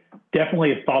altogether.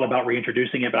 Definitely have thought about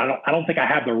reintroducing it, but I don't think I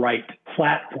have the right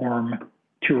platform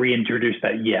to reintroduce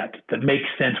that yet. That makes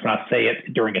sense when I say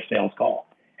it during a sales call.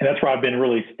 And that's where I've been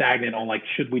really stagnant on, like,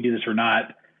 should we do this or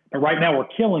not? But right now we're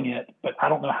killing it, but I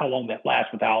don't know how long that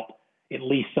lasts without at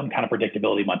least some kind of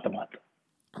predictability month to month.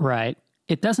 Right.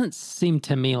 It doesn't seem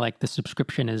to me like the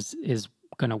subscription is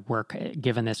going to work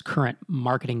given this current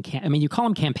marketing. You call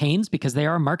them campaigns because they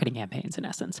are marketing campaigns in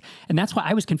essence. And that's why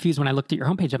I was confused when I looked at your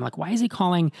homepage. I'm like, why is he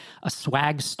calling a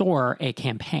swag store a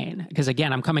campaign? Because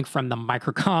again, I'm coming from the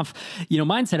microconf,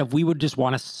 mindset of we would just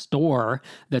want a store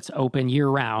that's open year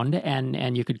round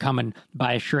and you could come and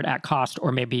buy a shirt at cost,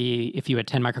 or maybe if you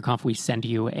attend microconf, we send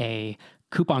you a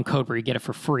coupon code where you get it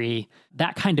for free.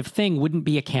 That kind of thing wouldn't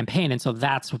be a campaign. And so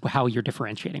that's how you're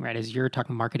differentiating, right? Is you're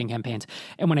talking marketing campaigns.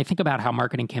 And when I think about how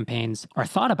marketing campaigns are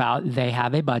thought about, they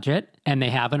have a budget and they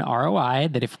have an ROI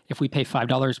that if we pay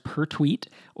 $5 per tweet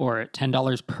or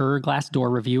 $10 per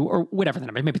Glassdoor review or whatever the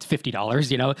number, maybe it's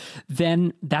 $50,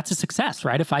 then that's a success,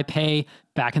 right? If I pay,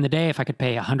 back in the day, if I could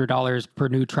pay $100 per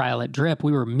new trial at Drip,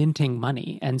 we were minting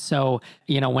money. And so,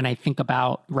 when I think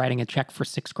about writing a check for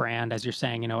 $6,000, as you're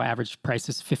saying, average price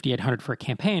is $5,800 for a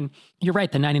campaign, you're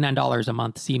right, the $99 a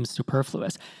month seems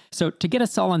superfluous. So to get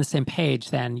us all on the same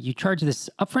page, then you charge this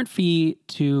upfront fee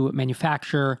to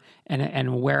manufacture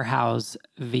and warehouse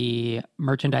the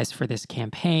merchandise for this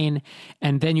campaign.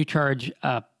 And then you charge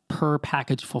a per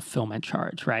package fulfillment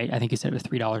charge, right? I think you said it was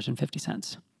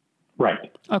 $3.50.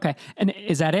 Right. Okay. And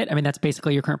is that it? That's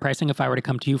basically your current pricing. If I were to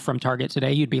come to you from Target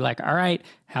today, you'd be like, all right,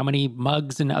 how many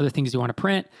mugs and other things do you want to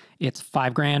print? It's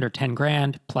 $5,000 or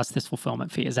 $10,000 plus this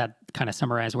fulfillment fee. Is that kind of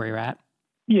summarize where you're at?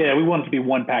 Yeah, we want it to be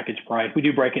one package price. We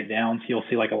do break it down, so you'll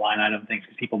see like a line item things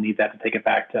because people need that to take it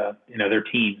back to their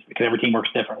teams because every team works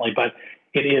differently. But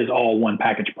it is all one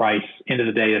package price. End of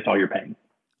the day, that's all you're paying.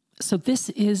 So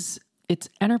it's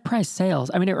enterprise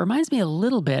sales. It reminds me a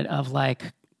little bit of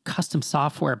like custom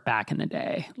software back in the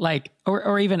day,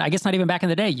 or even, I guess not even back in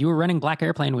the day, you were running Black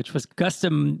Airplane, which was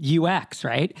custom UX,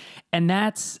 right? And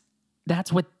that's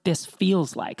what this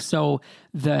feels like. So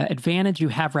the advantage you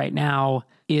have right now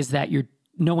is that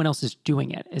no one else is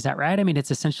doing it. Is that right?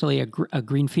 It's essentially a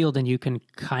green field and you can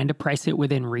kind of price it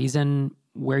within reason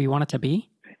where you want it to be.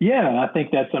 Yeah, I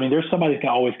think there's somebody that can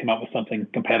always come up with something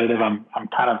competitive. I'm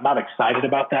kind of not excited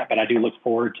about that, but I do look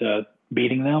forward to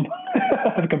beating them,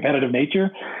 the competitive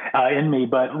nature in me.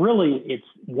 But really, it's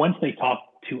once they talk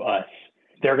to us,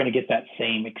 they're going to get that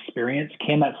same experience.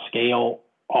 Can that scale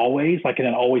always? Can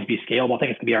it always be scalable? I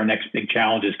think it's going to be our next big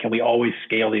challenge is can we always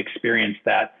scale the experience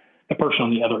that the person on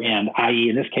the other end, i.e.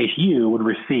 in this case, you would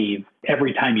receive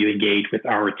every time you engage with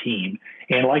our team.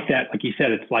 And like that, like you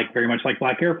said, it's like very much like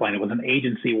Black Airplane. It was an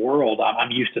agency world.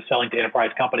 I'm used to selling to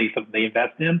enterprise companies that they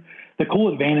invest in. The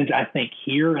cool advantage, I think,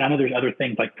 here, and I know there's other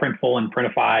things like Printful and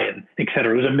Printify and et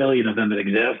cetera, there's a million of them that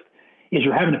exist, is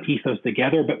you're having to piece those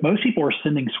together. But most people are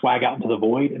sending swag out into the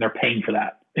void and they're paying for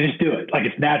that. They just do it. Like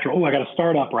it's natural. Oh, I got a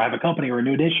startup or I have a company or a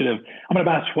new initiative. I'm going to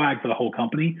buy swag for the whole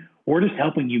company. We're just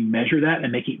helping you measure that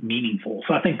and make it meaningful.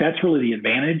 So I think that's really the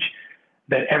advantage,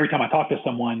 that every time I talk to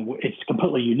someone, it's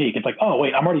completely unique. It's like, oh,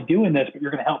 wait, I'm already doing this, but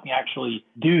you're going to help me actually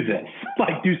do this,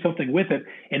 like do something with it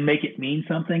and make it mean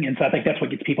something. And so I think that's what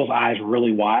gets people's eyes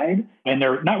really wide. And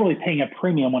they're not really paying a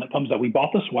premium when it comes to, we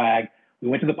bought the swag, we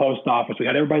went to the post office, we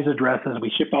got everybody's addresses,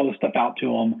 we shipped all this stuff out to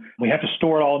them. We have to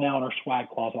store it all now in our swag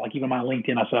closet. Like even my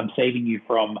LinkedIn, I said, I'm saving you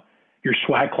from your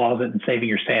swag closet and saving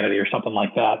your sanity or something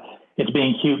like that. It's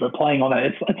being cute, but playing on that,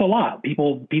 it's a lot.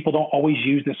 People don't always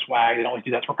use this swag. They don't always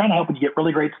do that. So we're kind of helping you get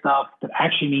really great stuff that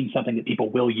actually means something that people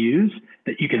will use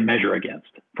that you can measure against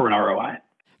for an ROI.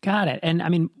 Got it. And I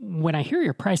mean, when I hear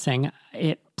your pricing,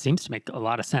 it seems to make a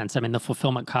lot of sense. I mean, the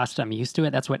fulfillment cost, I'm used to it.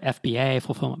 That's what FBA,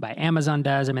 Fulfillment by Amazon,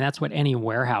 does. I mean, that's what any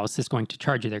warehouse is going to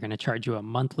charge you. They're going to charge you a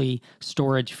monthly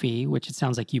storage fee, which it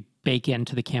sounds like you bake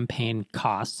into the campaign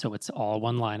cost. So it's all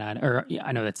one line item, or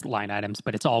I know that's line items,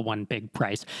 but it's all one big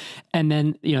price. And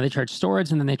then, they charge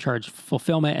storage and then they charge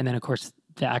fulfillment. And then, of course,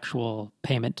 the actual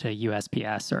payment to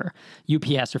USPS or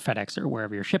UPS or FedEx or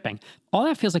wherever you're shipping. All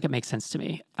that feels like it makes sense to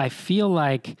me. I feel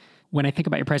like when I think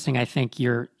about your pricing, I think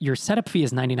your setup fee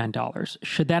is $99.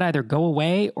 Should that either go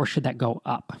away or should that go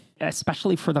up?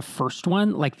 Especially for the first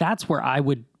one, like that's where I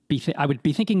would be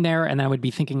thinking there, and then I would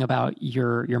be thinking about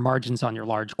your margins on your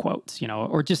large quotes,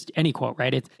 or just any quote,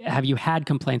 right? Have you had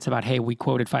complaints about, hey, we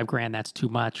quoted $5,000, that's too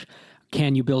much?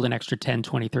 Can you build an extra 10,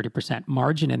 20, 30%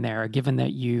 margin in there, given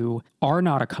that you are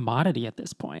not a commodity at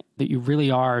this point, that you really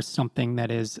are something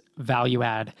that is value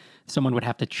add? Someone would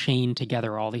have to chain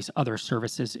together all these other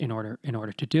services in order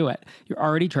to do it. You're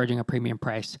already charging a premium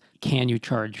price. Can you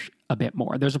charge a bit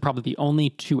more? Those are probably the only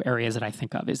two areas that I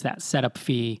think of, is that setup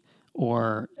fee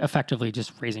or effectively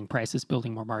just raising prices,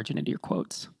 building more margin into your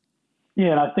quotes.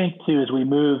 Yeah, and I think too, as we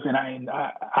move, and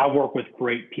I work with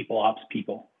great people ops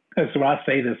people. So when I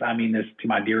say this, I mean this to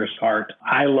my dearest heart.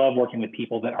 I love working with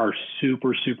people that are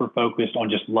super, super focused on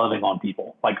just loving on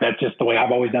people. Like that's just the way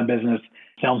I've always done business.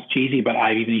 Sounds cheesy, but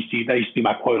that used to be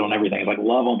my quote on everything. It's like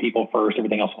love on people first,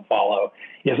 everything else will follow.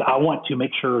 Is I want to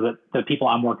make sure that the people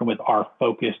I'm working with are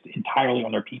focused entirely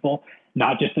on their people,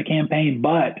 not just the campaign,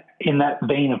 but in that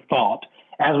vein of thought.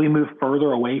 As we move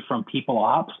further away from people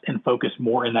ops and focus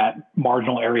more in that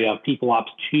marginal area of people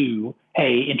ops to,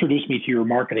 hey, introduce me to your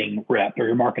marketing rep or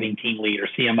your marketing team lead or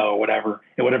CMO or whatever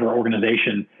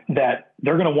organization, that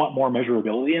they're going to want more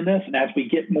measurability in this. And as we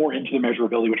get more into the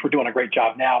measurability, which we're doing a great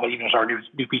job now, but even as our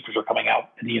new features are coming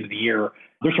out at the end of the year,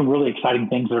 there's some really exciting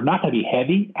things that are not going to be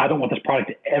heavy. I don't want this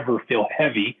product to ever feel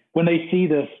heavy. When they see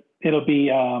this, it'll be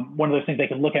one of those things they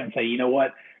can look at and say, you know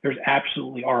what? There's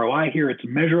absolutely ROI here. It's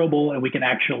measurable, and we can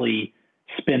actually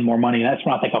spend more money. And that's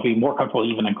when I think I'll be more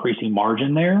comfortable even increasing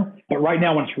margin there. But right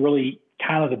now, when it's really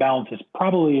kind of the balance is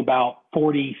probably about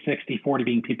 40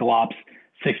 being people ops,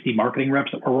 60 marketing reps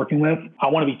that we're working with.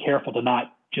 I want to be careful to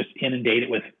not just inundate it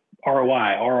with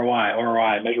ROI,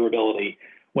 measurability,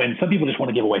 when some people just want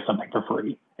to give away something for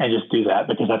free and just do that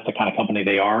because that's the kind of company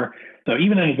they are. So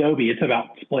even in Adobe, it's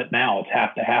about split now. It's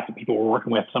half to half the people we're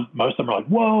working with. Most of them are like,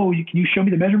 whoa, can you show me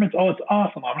the measurements? Oh, it's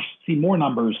awesome. I want to see more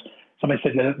numbers. Somebody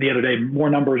said the other day, more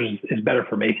numbers is better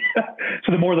for me.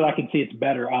 So the more that I can see, it's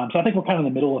better. So I think we're kind of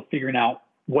in the middle of figuring out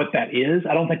what that is.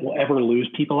 I don't think we'll ever lose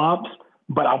people ops,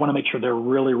 but I want to make sure they're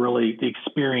really, really, the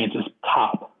experience is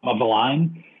top of the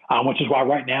line, which is why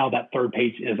right now that third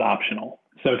page is optional.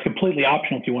 So it's completely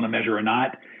optional if you want to measure or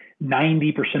not.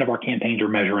 90% of our campaigns are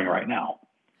measuring right now.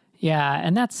 Yeah.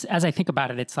 And that's, as I think about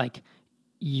it, it's like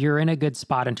you're in a good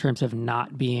spot in terms of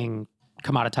not being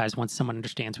commoditized once someone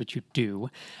understands what you do.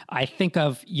 I think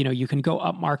of, you can go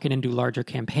up market and do larger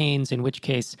campaigns, in which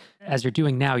case, as you're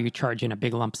doing now, you charge in a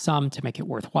big lump sum to make it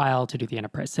worthwhile to do the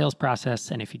enterprise sales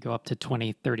process. And if you go up to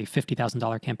 $20,000, $30,000,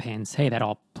 $50,000 campaigns, hey, that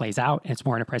all plays out and it's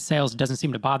more enterprise sales. It doesn't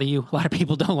seem to bother you. A lot of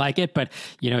people don't like it, but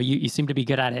you seem to be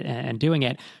good at it and doing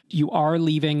it. You are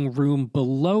leaving room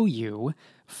below you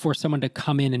for someone to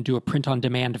come in and do a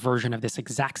print-on-demand version of this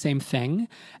exact same thing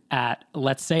at,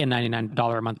 let's say, a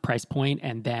 $99 a month price point,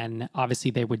 and then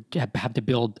obviously they would have to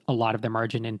build a lot of their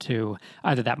margin into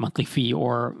either that monthly fee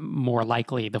or more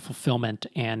likely the fulfillment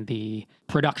and the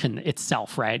production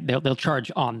itself, right? They'll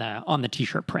charge on the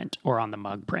t-shirt print or on the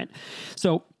mug print.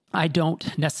 So I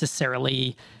don't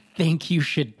necessarily think you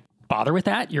should bother with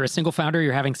that. You're a single founder,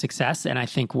 you're having success, and I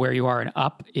think where you are and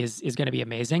up is going to be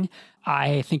amazing.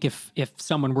 I think if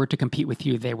someone were to compete with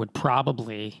you, they would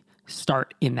probably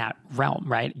start in that realm,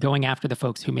 right? Going after the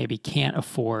folks who maybe can't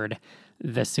afford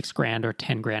the $6,000 or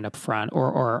 $10,000 up front,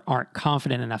 or aren't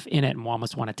confident enough in it and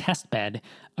almost want a test bed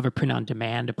of a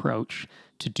print-on-demand approach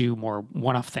to do more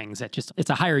one-off things. It's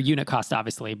a higher unit cost,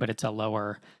 obviously, but it's a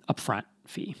lower upfront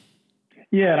fee.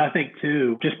 Yeah, and I think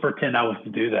too, just pretend I was to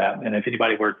do that. And if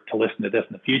anybody were to listen to this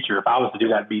in the future, if I was to do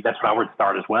that, that's what I would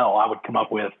start as well. I would come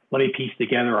up with, let me piece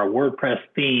together a WordPress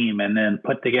theme and then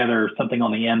put together something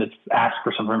on the end that's asked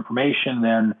for some information,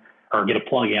 then or get a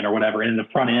plugin or whatever. And in the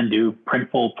front end, do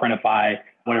Printful, Printify,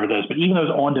 whatever those. But even those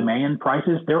on-demand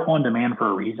prices, they're on demand for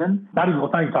a reason. Let's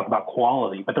not even talk about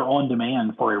quality, but they're on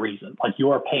demand for a reason. Like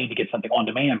you are paying to get something on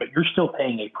demand, but you're still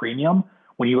paying a premium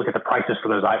when you look at the prices for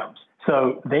those items.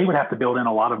 So they would have to build in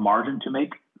a lot of margin to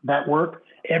make that work.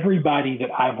 Everybody that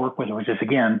I've worked with, which is,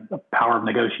 again, the power of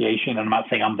negotiation. And I'm not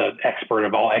saying I'm the expert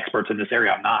of all experts in this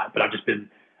area. I'm not, but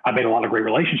I've made a lot of great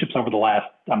relationships over the last,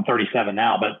 I'm 37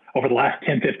 now, but over the last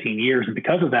 10, 15 years. And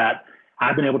because of that,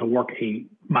 I've been able to work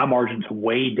my margins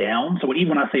way down. So even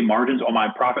when I say margins on my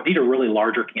profit, these are really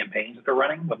larger campaigns that they're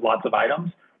running with lots of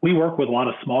items. We work with a lot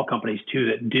of small companies too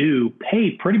that do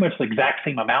pay pretty much the exact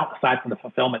same amount aside from the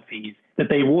fulfillment fees that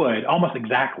they would almost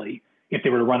exactly if they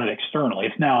were to run it externally.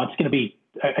 It's going to be,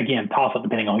 again, toss up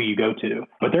depending on who you go to,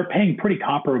 but they're paying pretty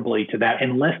comparably to that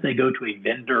unless they go to a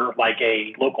vendor like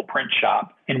a local print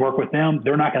shop and work with them.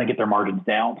 They're not going to get their margins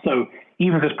down. So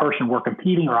even if this person were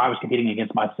competing or I was competing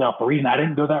against myself, the reason I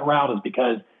didn't go that route is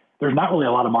because there's not really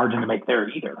a lot of margin to make there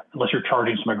either, unless you're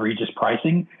charging some egregious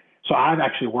pricing. So I've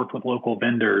actually worked with local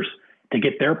vendors to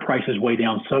get their prices way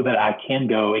down so that I can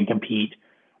go and compete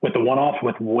with the one-off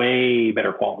with way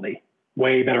better quality,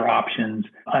 way better options,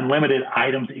 unlimited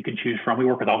items that you can choose from. We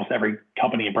work with almost every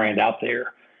company and brand out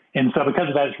there. And so because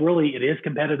of that, it is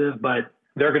competitive, but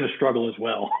they're going to struggle as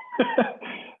well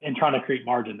in trying to create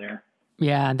margin there.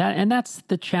 Yeah, that's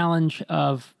the challenge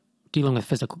of dealing with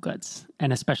physical goods,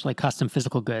 and especially custom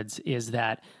physical goods, is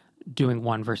that doing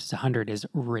 1 versus 100 is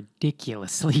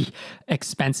ridiculously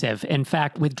expensive. In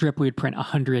fact, with Drip, we would print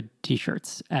 100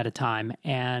 t-shirts at a time.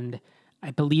 And I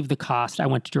believe the cost, I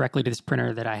went directly to this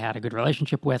printer that I had a good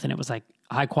relationship with, and it was like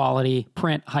high quality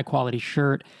print, high quality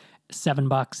shirt, $7,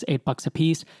 $8 a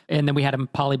piece. And then we had them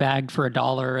polybagged for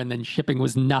 $1, and then shipping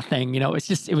was nothing. It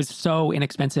was so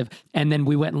inexpensive. And then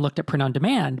we went and looked at print on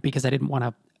demand because I didn't want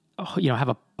to have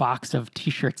a box of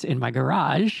t-shirts in my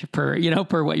garage per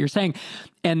what you're saying.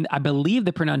 And I believe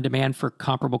the print on demand for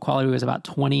comparable quality was about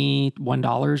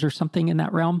 $21 or something in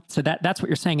that realm. So that's what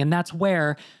you're saying. And that's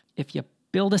where if you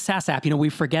build a SaaS app, we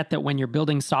forget that when you're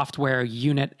building software,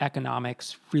 unit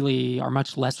economics really are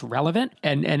much less relevant.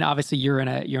 And obviously you're in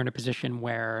a position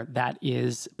where that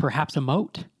is perhaps a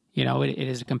moat. It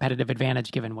is a competitive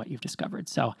advantage given what you've discovered.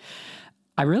 So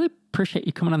I really appreciate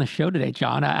you coming on the show today,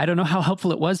 John. I don't know how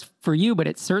helpful it was for you, but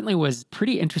it certainly was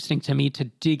pretty interesting to me to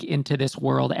dig into this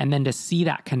world and then to see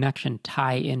that connection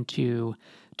tie into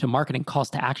marketing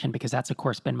calls to action, because that's, of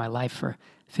course, been my life for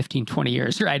 15, 20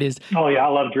 years, right? Oh, yeah, I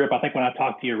love Drip. I think when I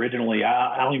talked to you originally,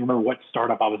 I don't even remember what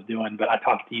startup I was doing, but I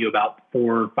talked to you about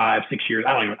 4, 5, 6 years.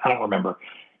 I don't remember.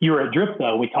 You were at Drip,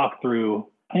 though. We talked through,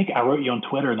 I think I wrote you on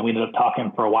Twitter, and then we ended up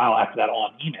talking for a while after that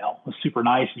on email. It was super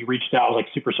nice. You reached out. I was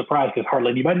like super surprised because hardly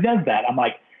anybody does that. I'm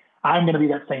like, I'm going to be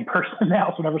that same person now.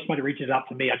 So whenever somebody reaches out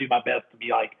to me, I do my best to be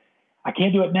like, I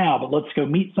can't do it now, but let's go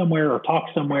meet somewhere or talk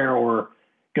somewhere or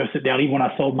go sit down. Even when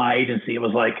I sold my agency, it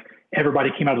was like everybody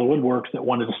came out of the woodworks that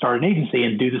wanted to start an agency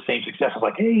and do the same success. I was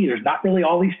like, hey, there's not really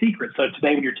all these secrets. So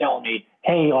today when you're telling me,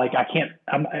 hey, like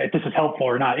if this is helpful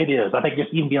or not, it is. I think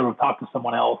just even being able to talk to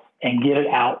someone else and get it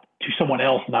out to someone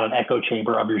else, not an echo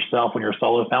chamber of yourself when you're a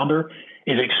solo founder,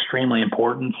 is extremely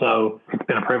important. So it's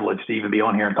been a privilege to even be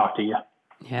on here and talk to you.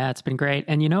 Yeah, it's been great.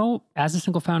 And as a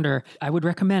single founder, I would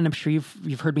recommend, I'm sure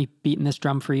you've heard me beating this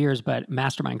drum for years, but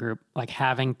mastermind group, like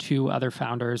having 2 other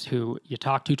founders who you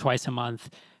talk to twice a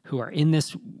month, who are in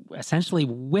this essentially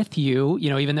with you,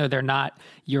 even though they're not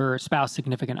your spouse,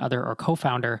 significant other, or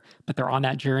co-founder, but they're on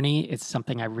that journey. It's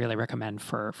something I really recommend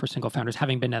for single founders,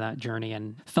 having been on that journey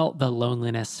and felt the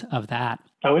loneliness of that.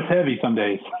 Oh, it's heavy some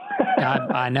days.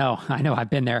 I know. I've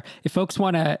been there. If folks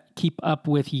want to keep up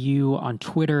with you on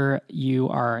Twitter, you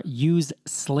are Use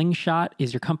Slingshot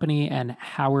is your company, and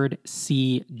Howard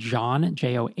C. John,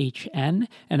 John. And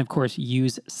of course,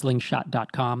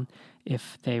 useslingshot.com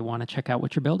if they want to check out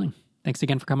what you're building. Thanks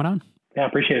again for coming on. Yeah, I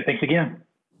appreciate it. Thanks again.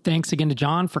 Thanks again to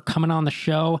John for coming on the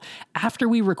show. After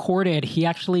we recorded, he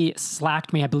actually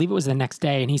Slacked me, I believe it was the next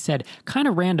day, and he said, kind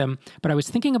of random, but I was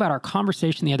thinking about our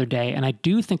conversation the other day, and I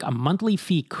do think a monthly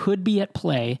fee could be at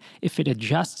play if it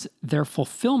adjusts their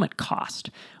fulfillment cost.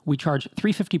 we charge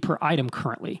 $350 per item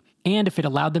currently. And if it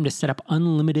allowed them to set up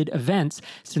unlimited events,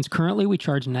 since currently we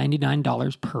charge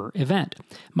 $99 per event.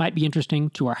 Might be interesting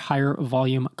to our higher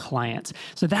volume clients.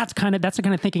 So that's the kind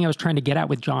of thinking I was trying to get at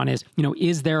with John is,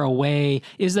 is there a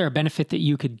benefit that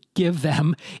you could give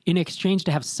them in exchange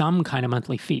to have some kind of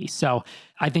monthly fee? So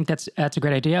I think that's a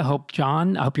great idea. I hope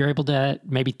you're able to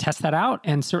maybe test that out.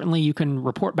 And certainly you can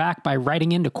report back by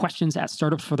writing into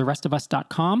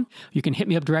questions@startupsfortherestofus.com. You can hit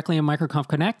me up directly on MicroConf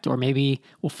Connect, or maybe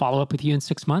we'll follow up with you in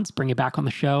 6 months, bring you back on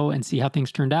the show and see how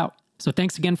things turned out. So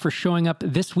thanks again for showing up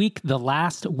this week, the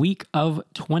last week of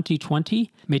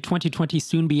 2020. May 2020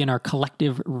 soon be in our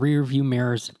collective rear view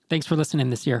mirrors. Thanks for listening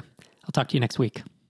this year. I'll talk to you next week.